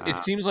it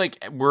seems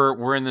like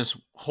we're in this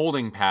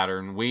holding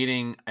pattern,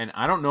 waiting, and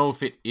I don't know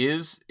if it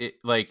is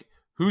like.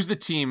 who's the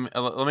team?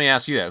 Let me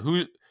ask you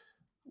that.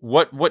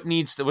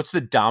 What's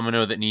the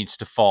domino that needs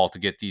to fall to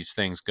get these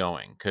things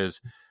going?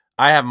 Because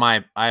I have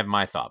my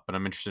thought, but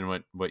I'm interested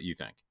in what you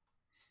think.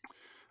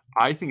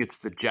 I think it's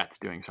the Jets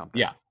doing something.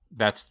 Yeah,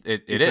 that's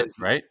it. It Because is,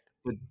 right?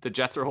 the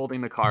Jets are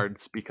holding the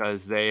cards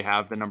because they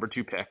have the number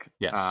 2 pick.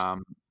 Yes.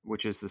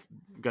 Which is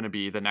going to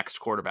be the next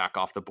quarterback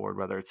off the board,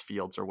 whether it's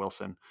Fields or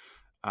Wilson,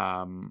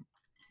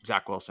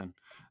 Zach Wilson.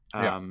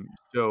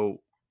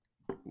 So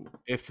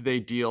if they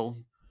deal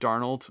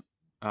Darnold,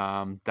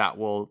 that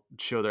will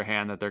show their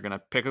hand that they're going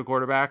to pick a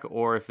quarterback,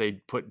 or if they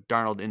put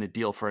Darnold in a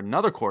deal for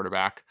another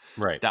quarterback,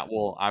 right, that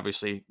will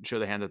obviously show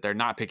the hand that they're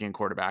not picking a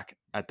quarterback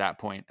at that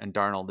point. And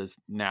Darnold is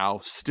now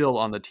still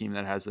on the team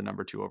that has the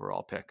number 2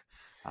 overall pick,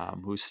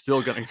 who's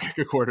still going to pick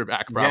a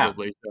quarterback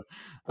probably. Yeah.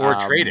 So, or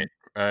trade it,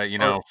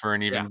 for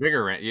an even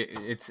bigger rent.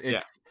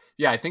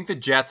 I think the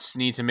Jets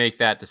need to make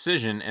that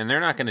decision, and they're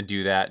not going to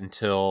do that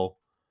until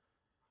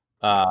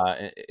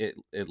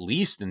at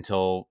least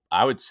until,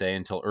 I would say,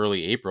 until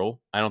early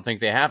April. I don't think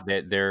they have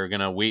that. They're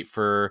going to wait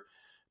for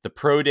the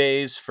pro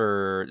days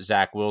for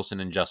Zach Wilson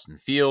and Justin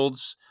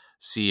Fields,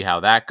 see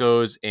how that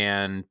goes.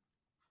 And,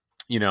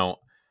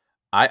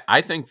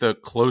 I think the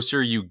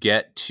closer you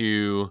get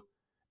to,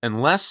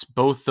 unless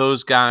both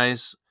those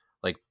guys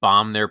like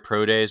bomb their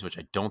pro days, which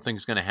I don't think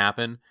is going to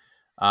happen,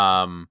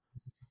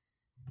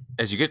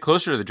 as you get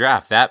closer to the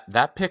draft,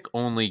 that pick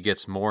only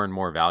gets more and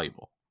more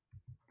valuable.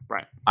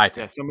 Right. I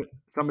think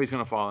somebody's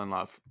going to fall in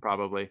love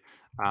probably.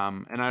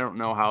 And I don't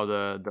know how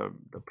the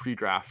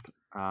pre-draft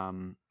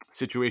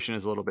situation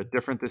is a little bit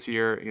different this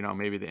year.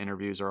 Maybe the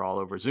interviews are all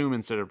over Zoom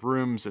instead of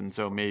rooms. And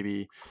so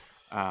maybe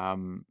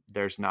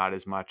there's not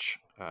as much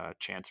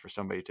chance for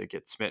somebody to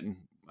get smitten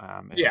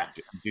and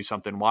do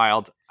something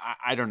wild.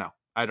 I don't know.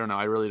 I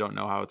really don't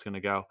know how it's going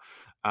to go.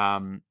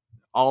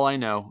 All I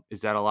know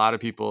is that a lot of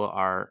people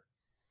are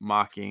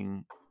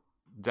mocking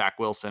Zach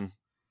Wilson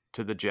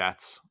to the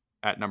Jets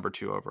at number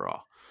 2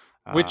 overall,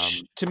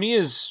 which to me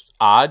is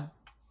odd.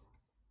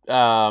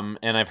 And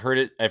I've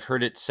heard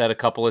it said a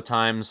couple of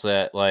times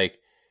that, like,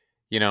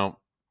 and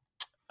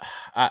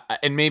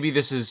maybe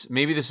this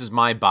is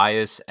my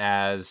bias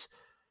as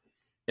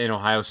an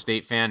Ohio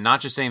State fan,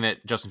 not just saying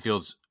that Justin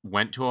Fields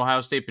went to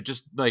Ohio State, but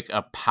just like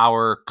a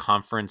power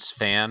conference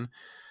fan.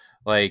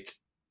 Like,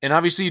 and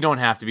obviously you don't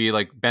have to be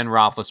like Ben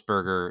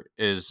Roethlisberger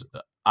is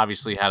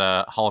obviously had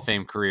a Hall of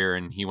Fame career,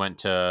 and he went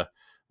to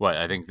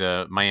I think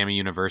the Miami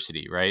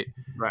University, right?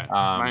 Right.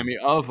 Miami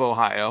of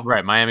Ohio.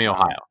 Right. Miami,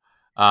 Ohio.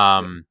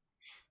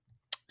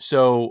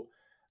 So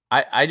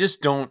I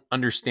just don't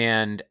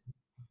understand,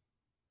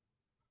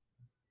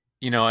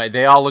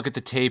 they all look at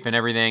the tape and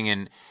everything,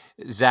 and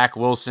Zach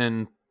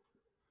Wilson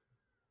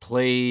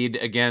played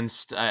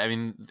against,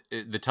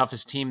 the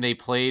toughest team they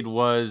played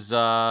was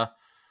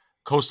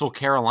Coastal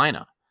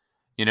Carolina,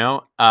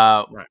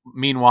 right.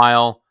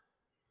 Meanwhile,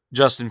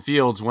 Justin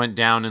Fields went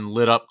down and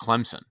lit up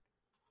Clemson.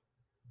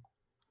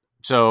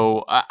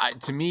 So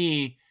to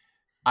me,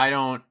 I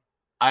don't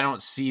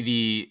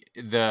see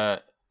I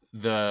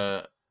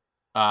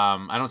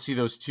don't see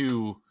those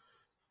two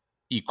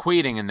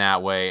equating in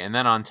that way. And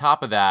then on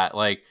top of that,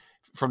 like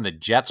from the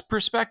Jets'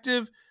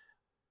 perspective,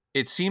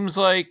 it seems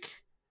like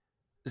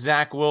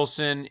Zach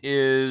Wilson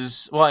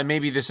is, well, and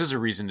maybe this is a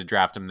reason to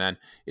draft him then,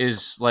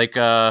 is like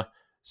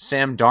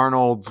Sam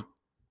Darnold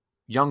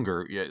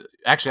younger.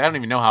 Actually, I don't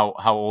even know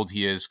how old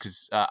he is,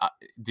 because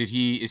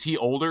is he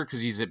older because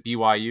he's at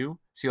BYU?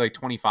 Is he like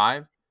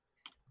 25?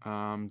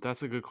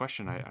 That's a good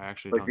question. I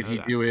actually don't know. Did he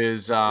that. do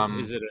his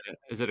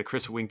is it a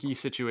Chris Winkie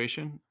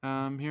situation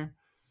here?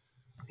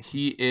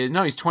 He is,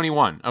 no, he's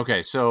 21.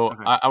 Okay, so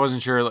okay. I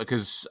wasn't sure,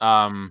 because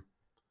the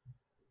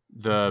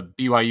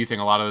BYU thing,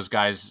 a lot of those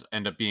guys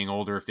end up being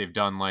older if they've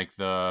done like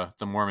the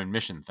Mormon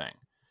mission thing.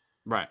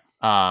 Right.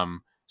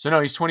 So no,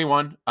 he's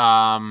 21.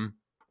 And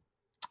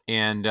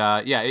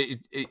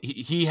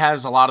he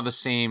has a lot of the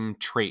same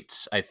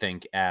traits, I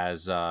think,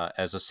 as a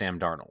Sam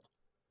Darnold.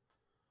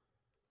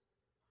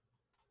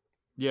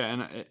 Yeah,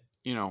 and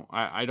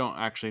I don't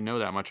actually know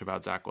that much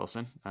about Zach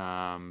Wilson.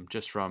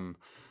 Just from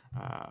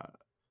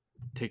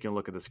taking a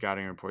look at the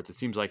scouting reports, it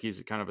seems like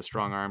he's kind of a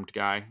strong-armed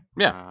guy.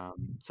 Yeah,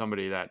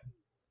 somebody that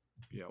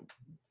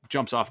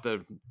jumps off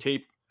the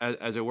tape,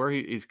 as it were.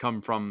 He's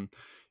come from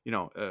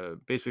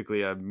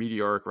basically a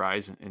meteoric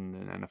rise in the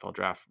NFL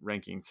draft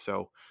rankings.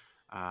 So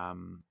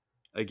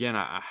again,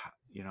 I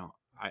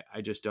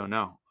just don't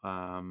know.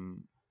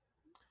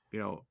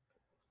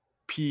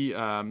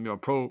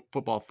 Pro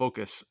Football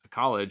Focus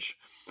College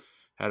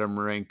had him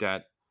ranked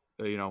at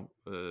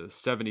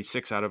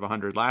 76 out of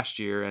 100 last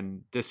year,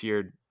 and this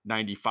year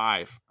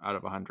 95 out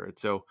of 100.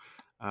 So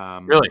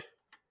really,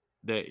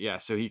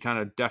 so he kind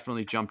of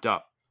definitely jumped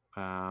up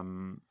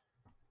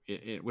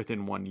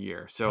within 1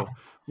 year. So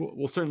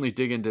we'll certainly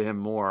dig into him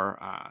more.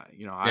 I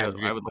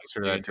would like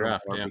to dig into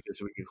him more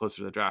because we get closer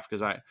to the draft.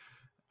 Because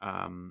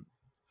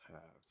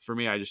for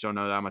me, I just don't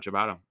know that much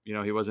about him.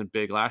 He wasn't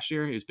big last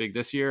year. He was big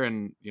this year,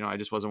 and I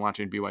just wasn't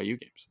watching BYU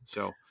games.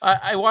 So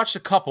I watched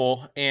a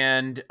couple,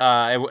 and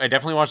I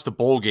definitely watched the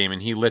bowl game,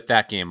 and he lit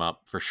that game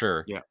up for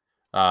sure. Yeah.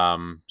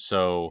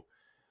 So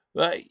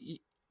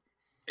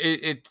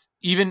it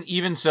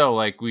even so,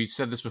 like we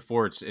said this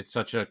before, it's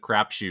such a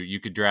crapshoot. You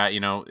could draft,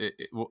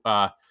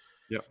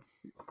 Yep.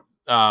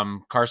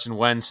 Carson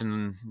Wentz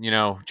and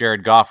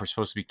Jared Goff are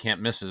supposed to be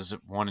can't misses at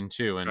 1 and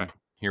 2, Right. and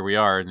here we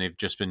are,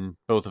 and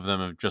both of them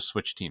have just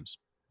switched teams.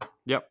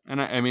 Yep.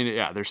 And I mean,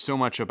 yeah, there's so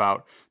much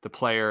about the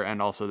player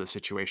and also the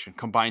situation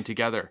combined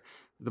together.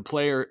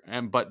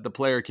 But the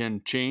player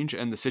can change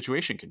and the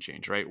situation can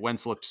change, right?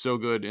 Wentz looked so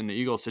good in the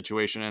Eagles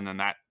situation, and then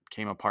that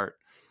came apart.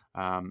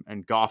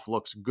 And Goff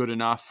looks good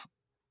enough,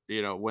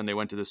 when they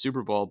went to the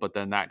Super Bowl, but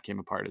then that came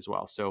apart as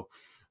well. So,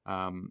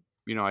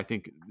 I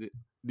think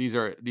these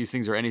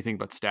things are anything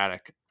but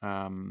static.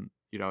 And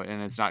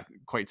it's not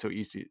quite so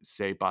easy to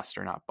say bust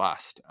or not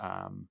bust.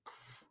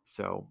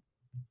 So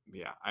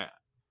yeah,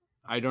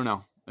 I don't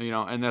know,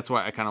 and that's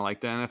why I kind of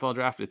like the NFL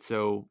draft. It's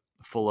so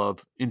full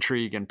of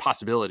intrigue and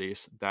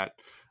possibilities that,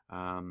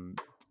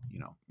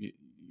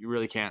 you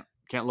really can't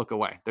look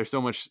away. There's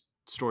so much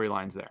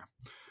storylines there.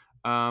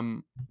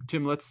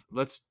 Tim,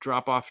 let's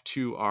drop off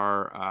to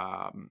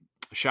our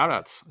shout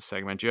outs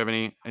segment. Do you have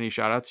any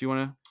shout outs you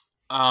want to?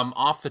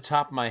 Off the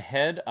top of my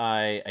head,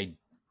 I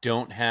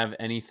don't have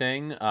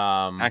anything.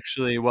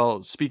 Actually,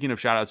 well, speaking of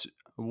shout outs,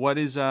 what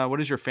is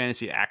your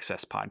Fantasy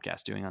Access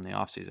podcast doing on the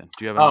off season?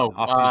 Do you have an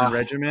off season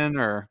regimen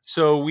or?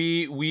 So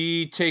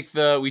we take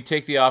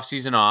the off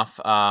season off.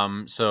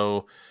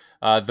 So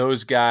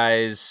those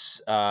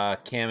guys,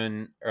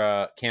 Cam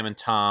and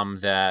Tom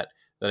that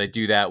I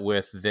do that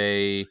with,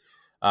 they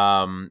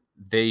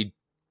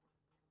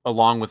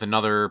along with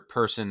another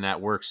person that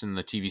works in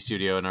the TV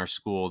studio in our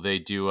school, they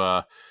do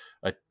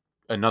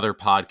another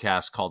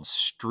podcast called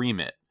Stream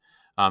It.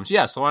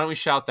 So why don't we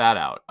shout that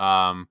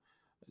out?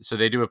 So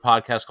they do a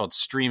podcast called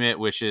Stream It,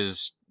 which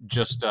is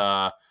just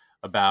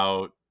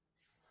about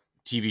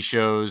TV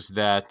shows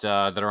that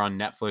are on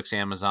Netflix,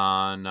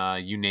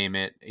 Amazon, you name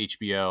it,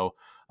 HBO,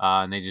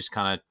 and they just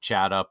kind of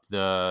chat up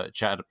the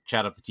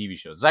TV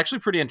shows. It's actually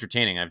pretty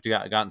entertaining. I've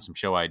gotten some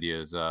show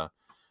ideas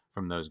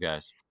from those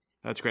guys.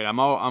 That's great. I'm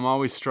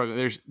always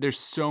struggling. There's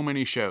so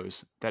many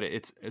shows that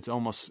it's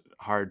almost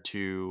hard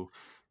to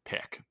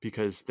pick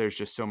because there's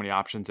just so many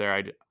options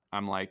there.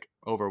 I'm like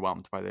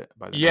overwhelmed by the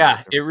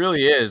yeah, it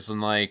really is.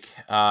 And like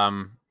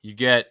you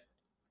get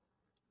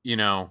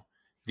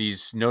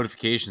these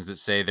notifications that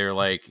say they're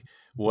like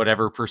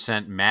whatever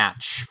percent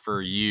match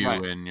for you,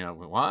 right. And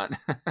what?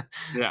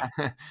 Yeah.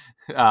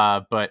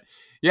 But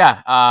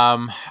yeah,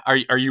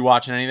 are you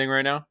watching anything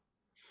right now?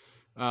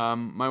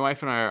 My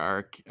wife and I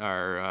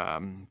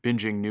are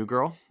binging New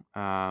Girl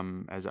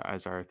as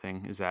our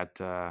thing. Is that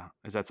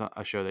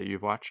a show that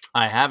you've watched?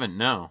 I haven't.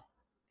 No.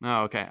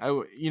 Oh, okay.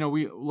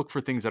 We look for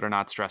things that are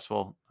not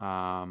stressful,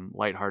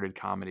 lighthearted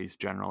comedies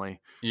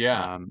generally.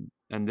 Yeah.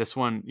 And this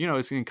one,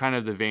 is in kind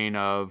of the vein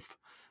of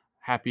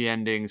Happy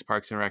Endings,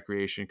 Parks and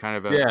Recreation,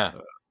 kind of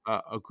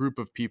a group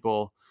of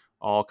people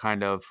all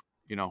kind of,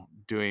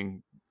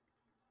 doing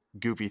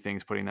goofy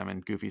things, putting them in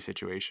goofy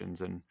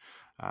situations. And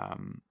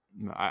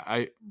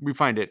we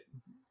find it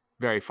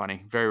very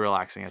funny, very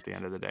relaxing at the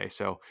end of the day.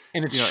 So,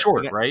 and it's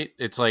short, right?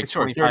 It's like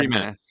 25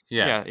 minutes.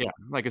 Yeah.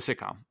 Like a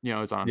sitcom,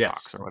 it's on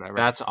Fox or whatever.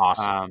 That's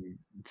awesome.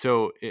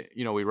 So,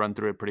 we run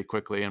through it pretty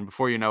quickly. And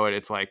before you know it,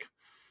 it's like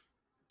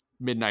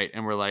midnight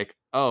and we're like,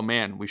 oh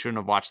man, we shouldn't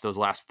have watched those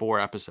last 4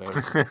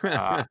 episodes.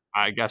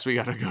 I guess we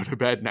got to go to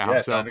bed now. Yeah,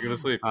 so time to go to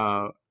sleep.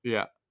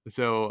 Yeah.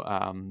 So,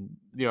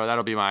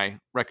 that'll be my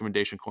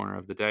recommendation corner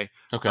of the day.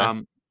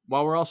 Okay.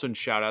 While we're also in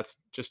shout outs,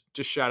 just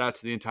shout out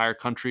to the entire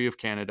country of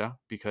Canada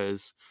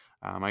because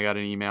I got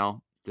an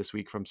email this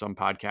week from some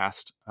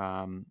podcast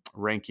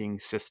ranking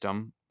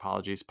system,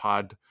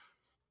 pod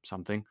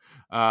something,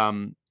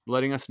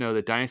 letting us know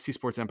that Dynasty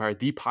Sports Empire,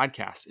 the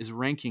podcast, is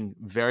ranking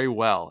very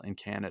well in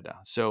Canada.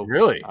 So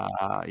really,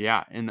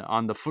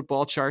 on the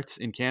football charts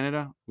in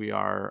Canada, we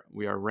are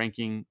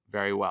ranking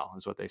very well,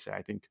 is what they say.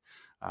 I think.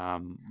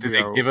 Did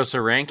they give us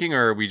a ranking,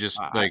 or are we just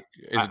like?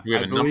 Do we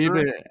have a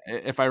number?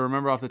 If I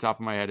remember off the top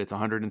of my head, it's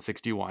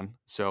 161.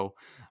 So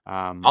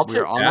I'll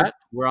take that.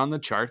 We're on the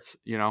charts.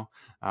 Shout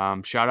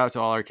out to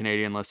all our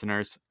Canadian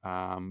listeners.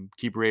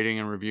 Keep rating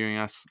and reviewing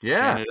us.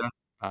 Yeah.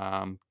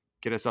 Canada.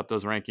 Get us up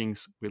those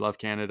rankings. We love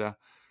Canada.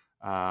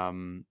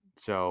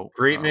 So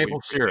great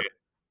maple syrup.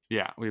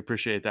 Yeah, we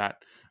appreciate that.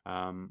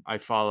 I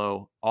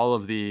follow all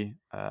of the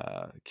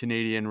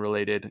Canadian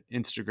related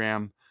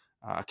Instagram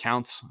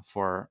accounts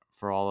for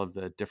all of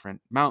the different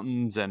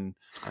mountains and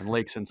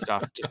lakes and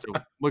stuff, just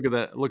to look at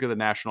the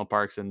national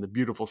parks and the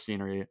beautiful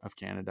scenery of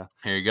Canada.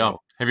 There you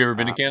go. Have you ever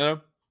been to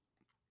Canada?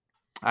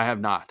 I have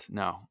not.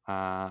 No.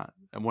 I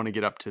want to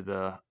get up to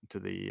the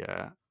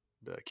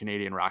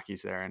Canadian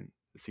Rockies there and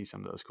see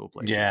some of those cool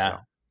places. Yeah.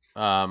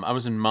 So. I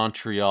was in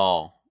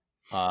Montreal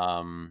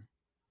in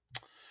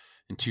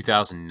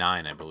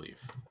 2009, I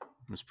believe.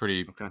 It was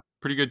pretty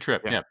good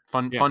trip. Yeah.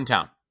 Fun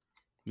town.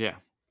 Yeah.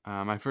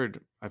 I've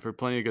heard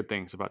plenty of good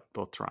things about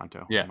both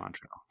Toronto and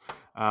Montreal.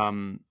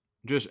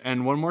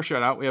 And one more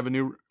shout out. We have a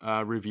new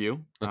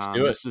review. Let's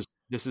do it.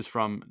 this is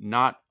from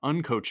Not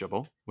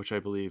Uncoachable, which I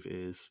believe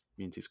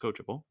means he's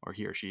coachable, or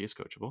he or she is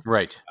coachable.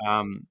 Right.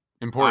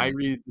 Important.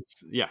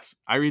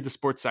 I read the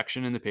sports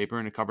section in the paper,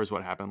 and it covers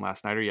what happened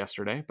last night or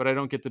yesterday, but I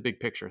don't get the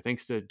big picture.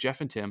 Thanks to Jeff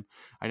and Tim,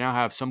 I now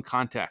have some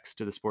context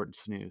to the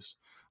sports news.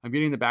 I'm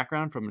getting the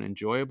background from an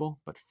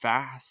enjoyable but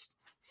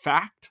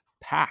fact-packed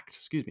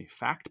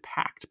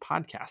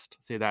podcast.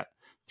 Say that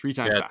 3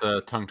 times fast. It's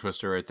a tongue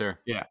twister right there.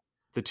 Yeah.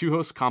 The two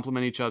hosts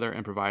complement each other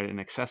and provide an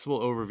accessible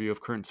overview of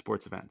current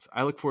sports events.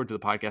 I look forward to the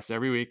podcast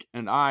every week,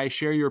 and I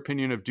share your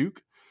opinion of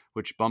Duke,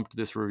 which bumped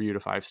this review to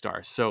 5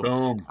 stars. So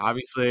Boom.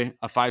 Obviously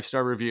a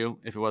 5-star review.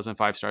 If it wasn't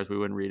 5 stars, we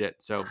wouldn't read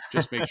it. So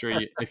just make sure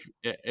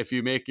if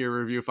you make your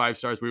review 5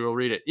 stars, we will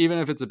read it. Even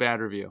if it's a bad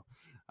review,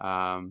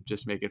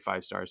 just make it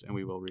 5 stars and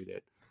we will read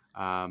it.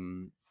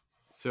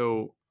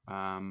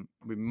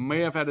 We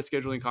may have had a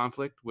scheduling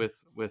conflict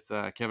with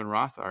Kevin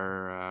Roth,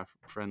 our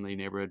friendly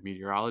neighborhood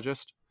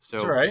meteorologist. So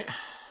that's all right.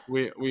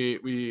 We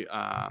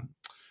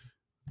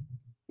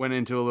went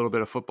into a little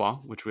bit of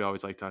football, which we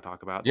always like to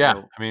talk about. Yeah,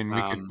 so, I mean,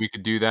 we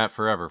could do that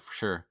forever for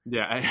sure.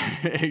 Yeah,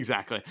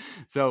 exactly.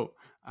 So,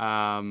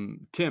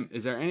 Tim,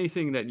 is there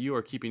anything that you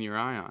are keeping your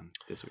eye on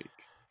this week?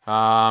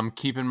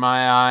 Keeping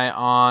my eye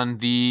on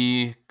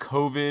the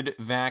COVID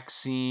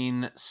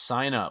vaccine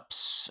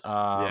signups.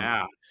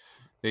 Yeah.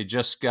 They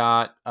just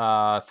got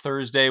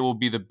Thursday will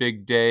be the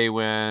big day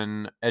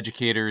when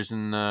educators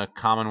in the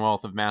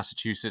Commonwealth of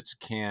Massachusetts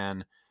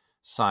can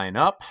sign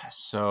up.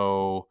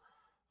 So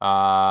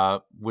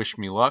wish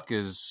me luck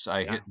as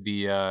I hit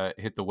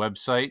the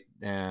website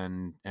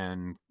and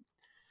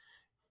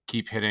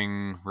keep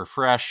hitting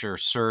refresh or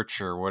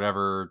search or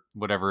whatever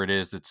it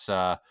is that's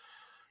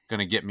going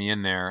to get me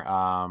in there.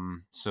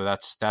 So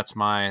that's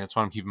what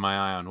I'm keeping my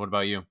eye on. What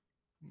about you?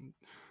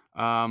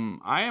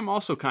 I am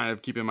also kind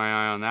of keeping my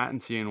eye on that and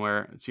seeing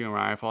where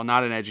I fall.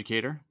 Not an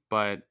educator,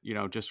 but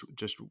just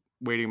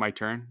waiting my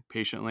turn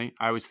patiently.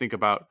 I always think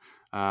about,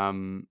 I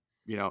don't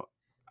know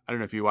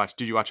if you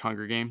did you watch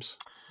Hunger Games?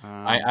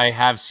 I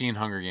have seen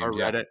Hunger Games. Or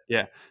read it.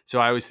 Yeah. So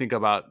I always think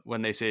about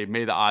when they say,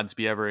 may the odds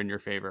be ever in your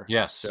favor.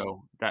 Yes.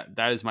 So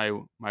that is my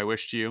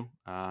wish to you,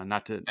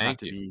 not to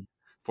be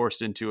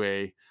forced into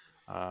a,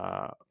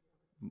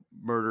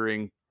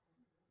 murdering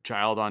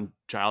child on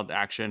child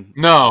action.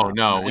 No,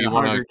 we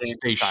want to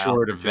stay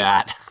short of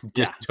that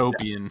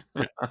dystopian,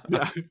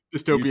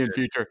 dystopian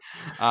future.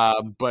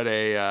 But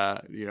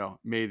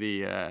may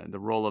the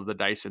roll of the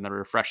dice and the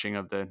refreshing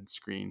of the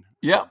screen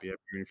be up in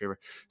your favor.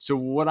 So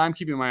what I'm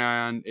keeping my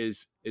eye on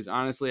is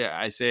honestly,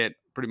 I say it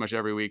pretty much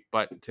every week,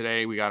 but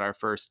today we got our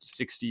first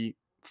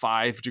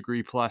 65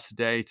 degree plus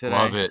day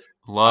today.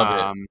 Love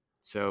it.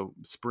 So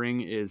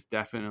spring is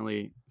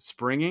definitely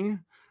springing.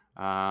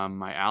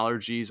 My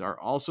allergies are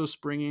also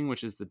springing,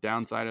 which is the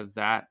downside of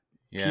that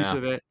piece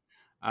of it.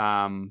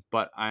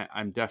 But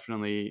I'm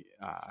definitely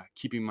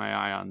keeping my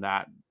eye on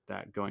that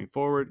going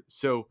forward.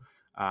 So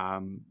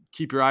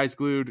keep your eyes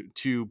glued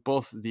to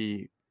both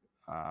the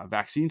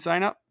vaccine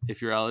sign up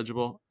if you're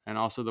eligible, and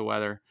also the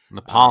weather, and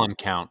the pollen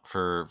count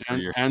for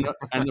your and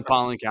the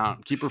pollen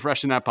count. Keep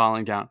refreshing that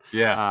pollen count.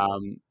 Yeah.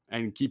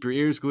 And keep your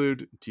ears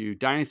glued to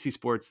Dynasty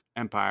Sports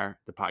Empire,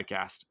 the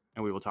podcast,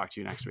 and we will talk to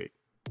you next week.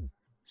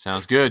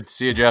 Sounds good.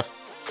 See you, Jeff.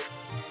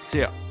 See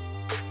ya.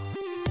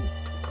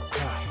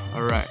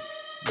 All right.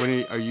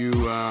 When are you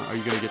going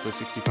to get the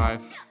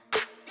 65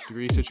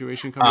 degree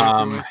situation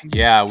coming up?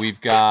 Yeah, we've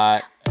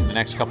got the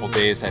next couple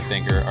days, I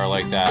think, are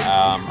like that.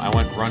 I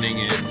went running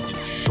in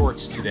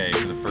shorts today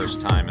for the first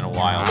time in a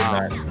while.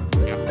 Wow.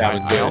 That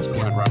was good. I also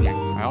went running today.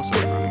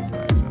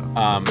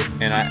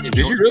 So.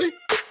 Did you really?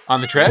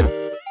 On the tread?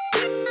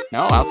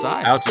 No,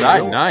 outside.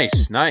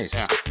 Nice.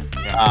 Yeah.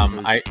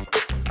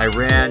 I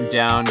ran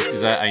down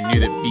because I knew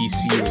that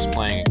BC was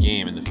playing a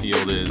game, and the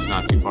field is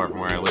not too far from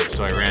where I live.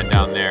 So I ran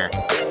down there,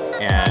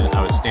 and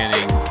I was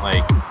standing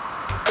like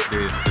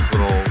this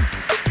little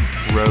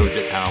road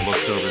that kind of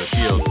looks over the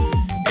field.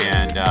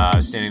 And I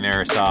was standing there,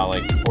 I saw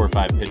like 4 or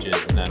 5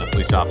 pitches, and then a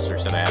police officer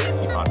said I have to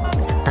keep on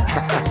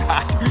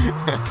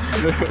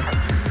moving.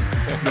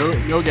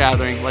 no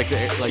gathering, like the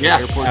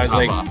airport. I was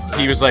like,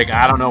 he was like,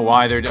 I don't know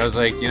why they're. I was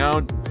like, you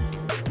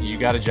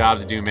got a job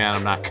to do, man.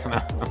 I'm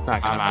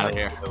out of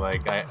here.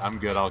 Like, I'm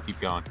good. I'll keep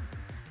going.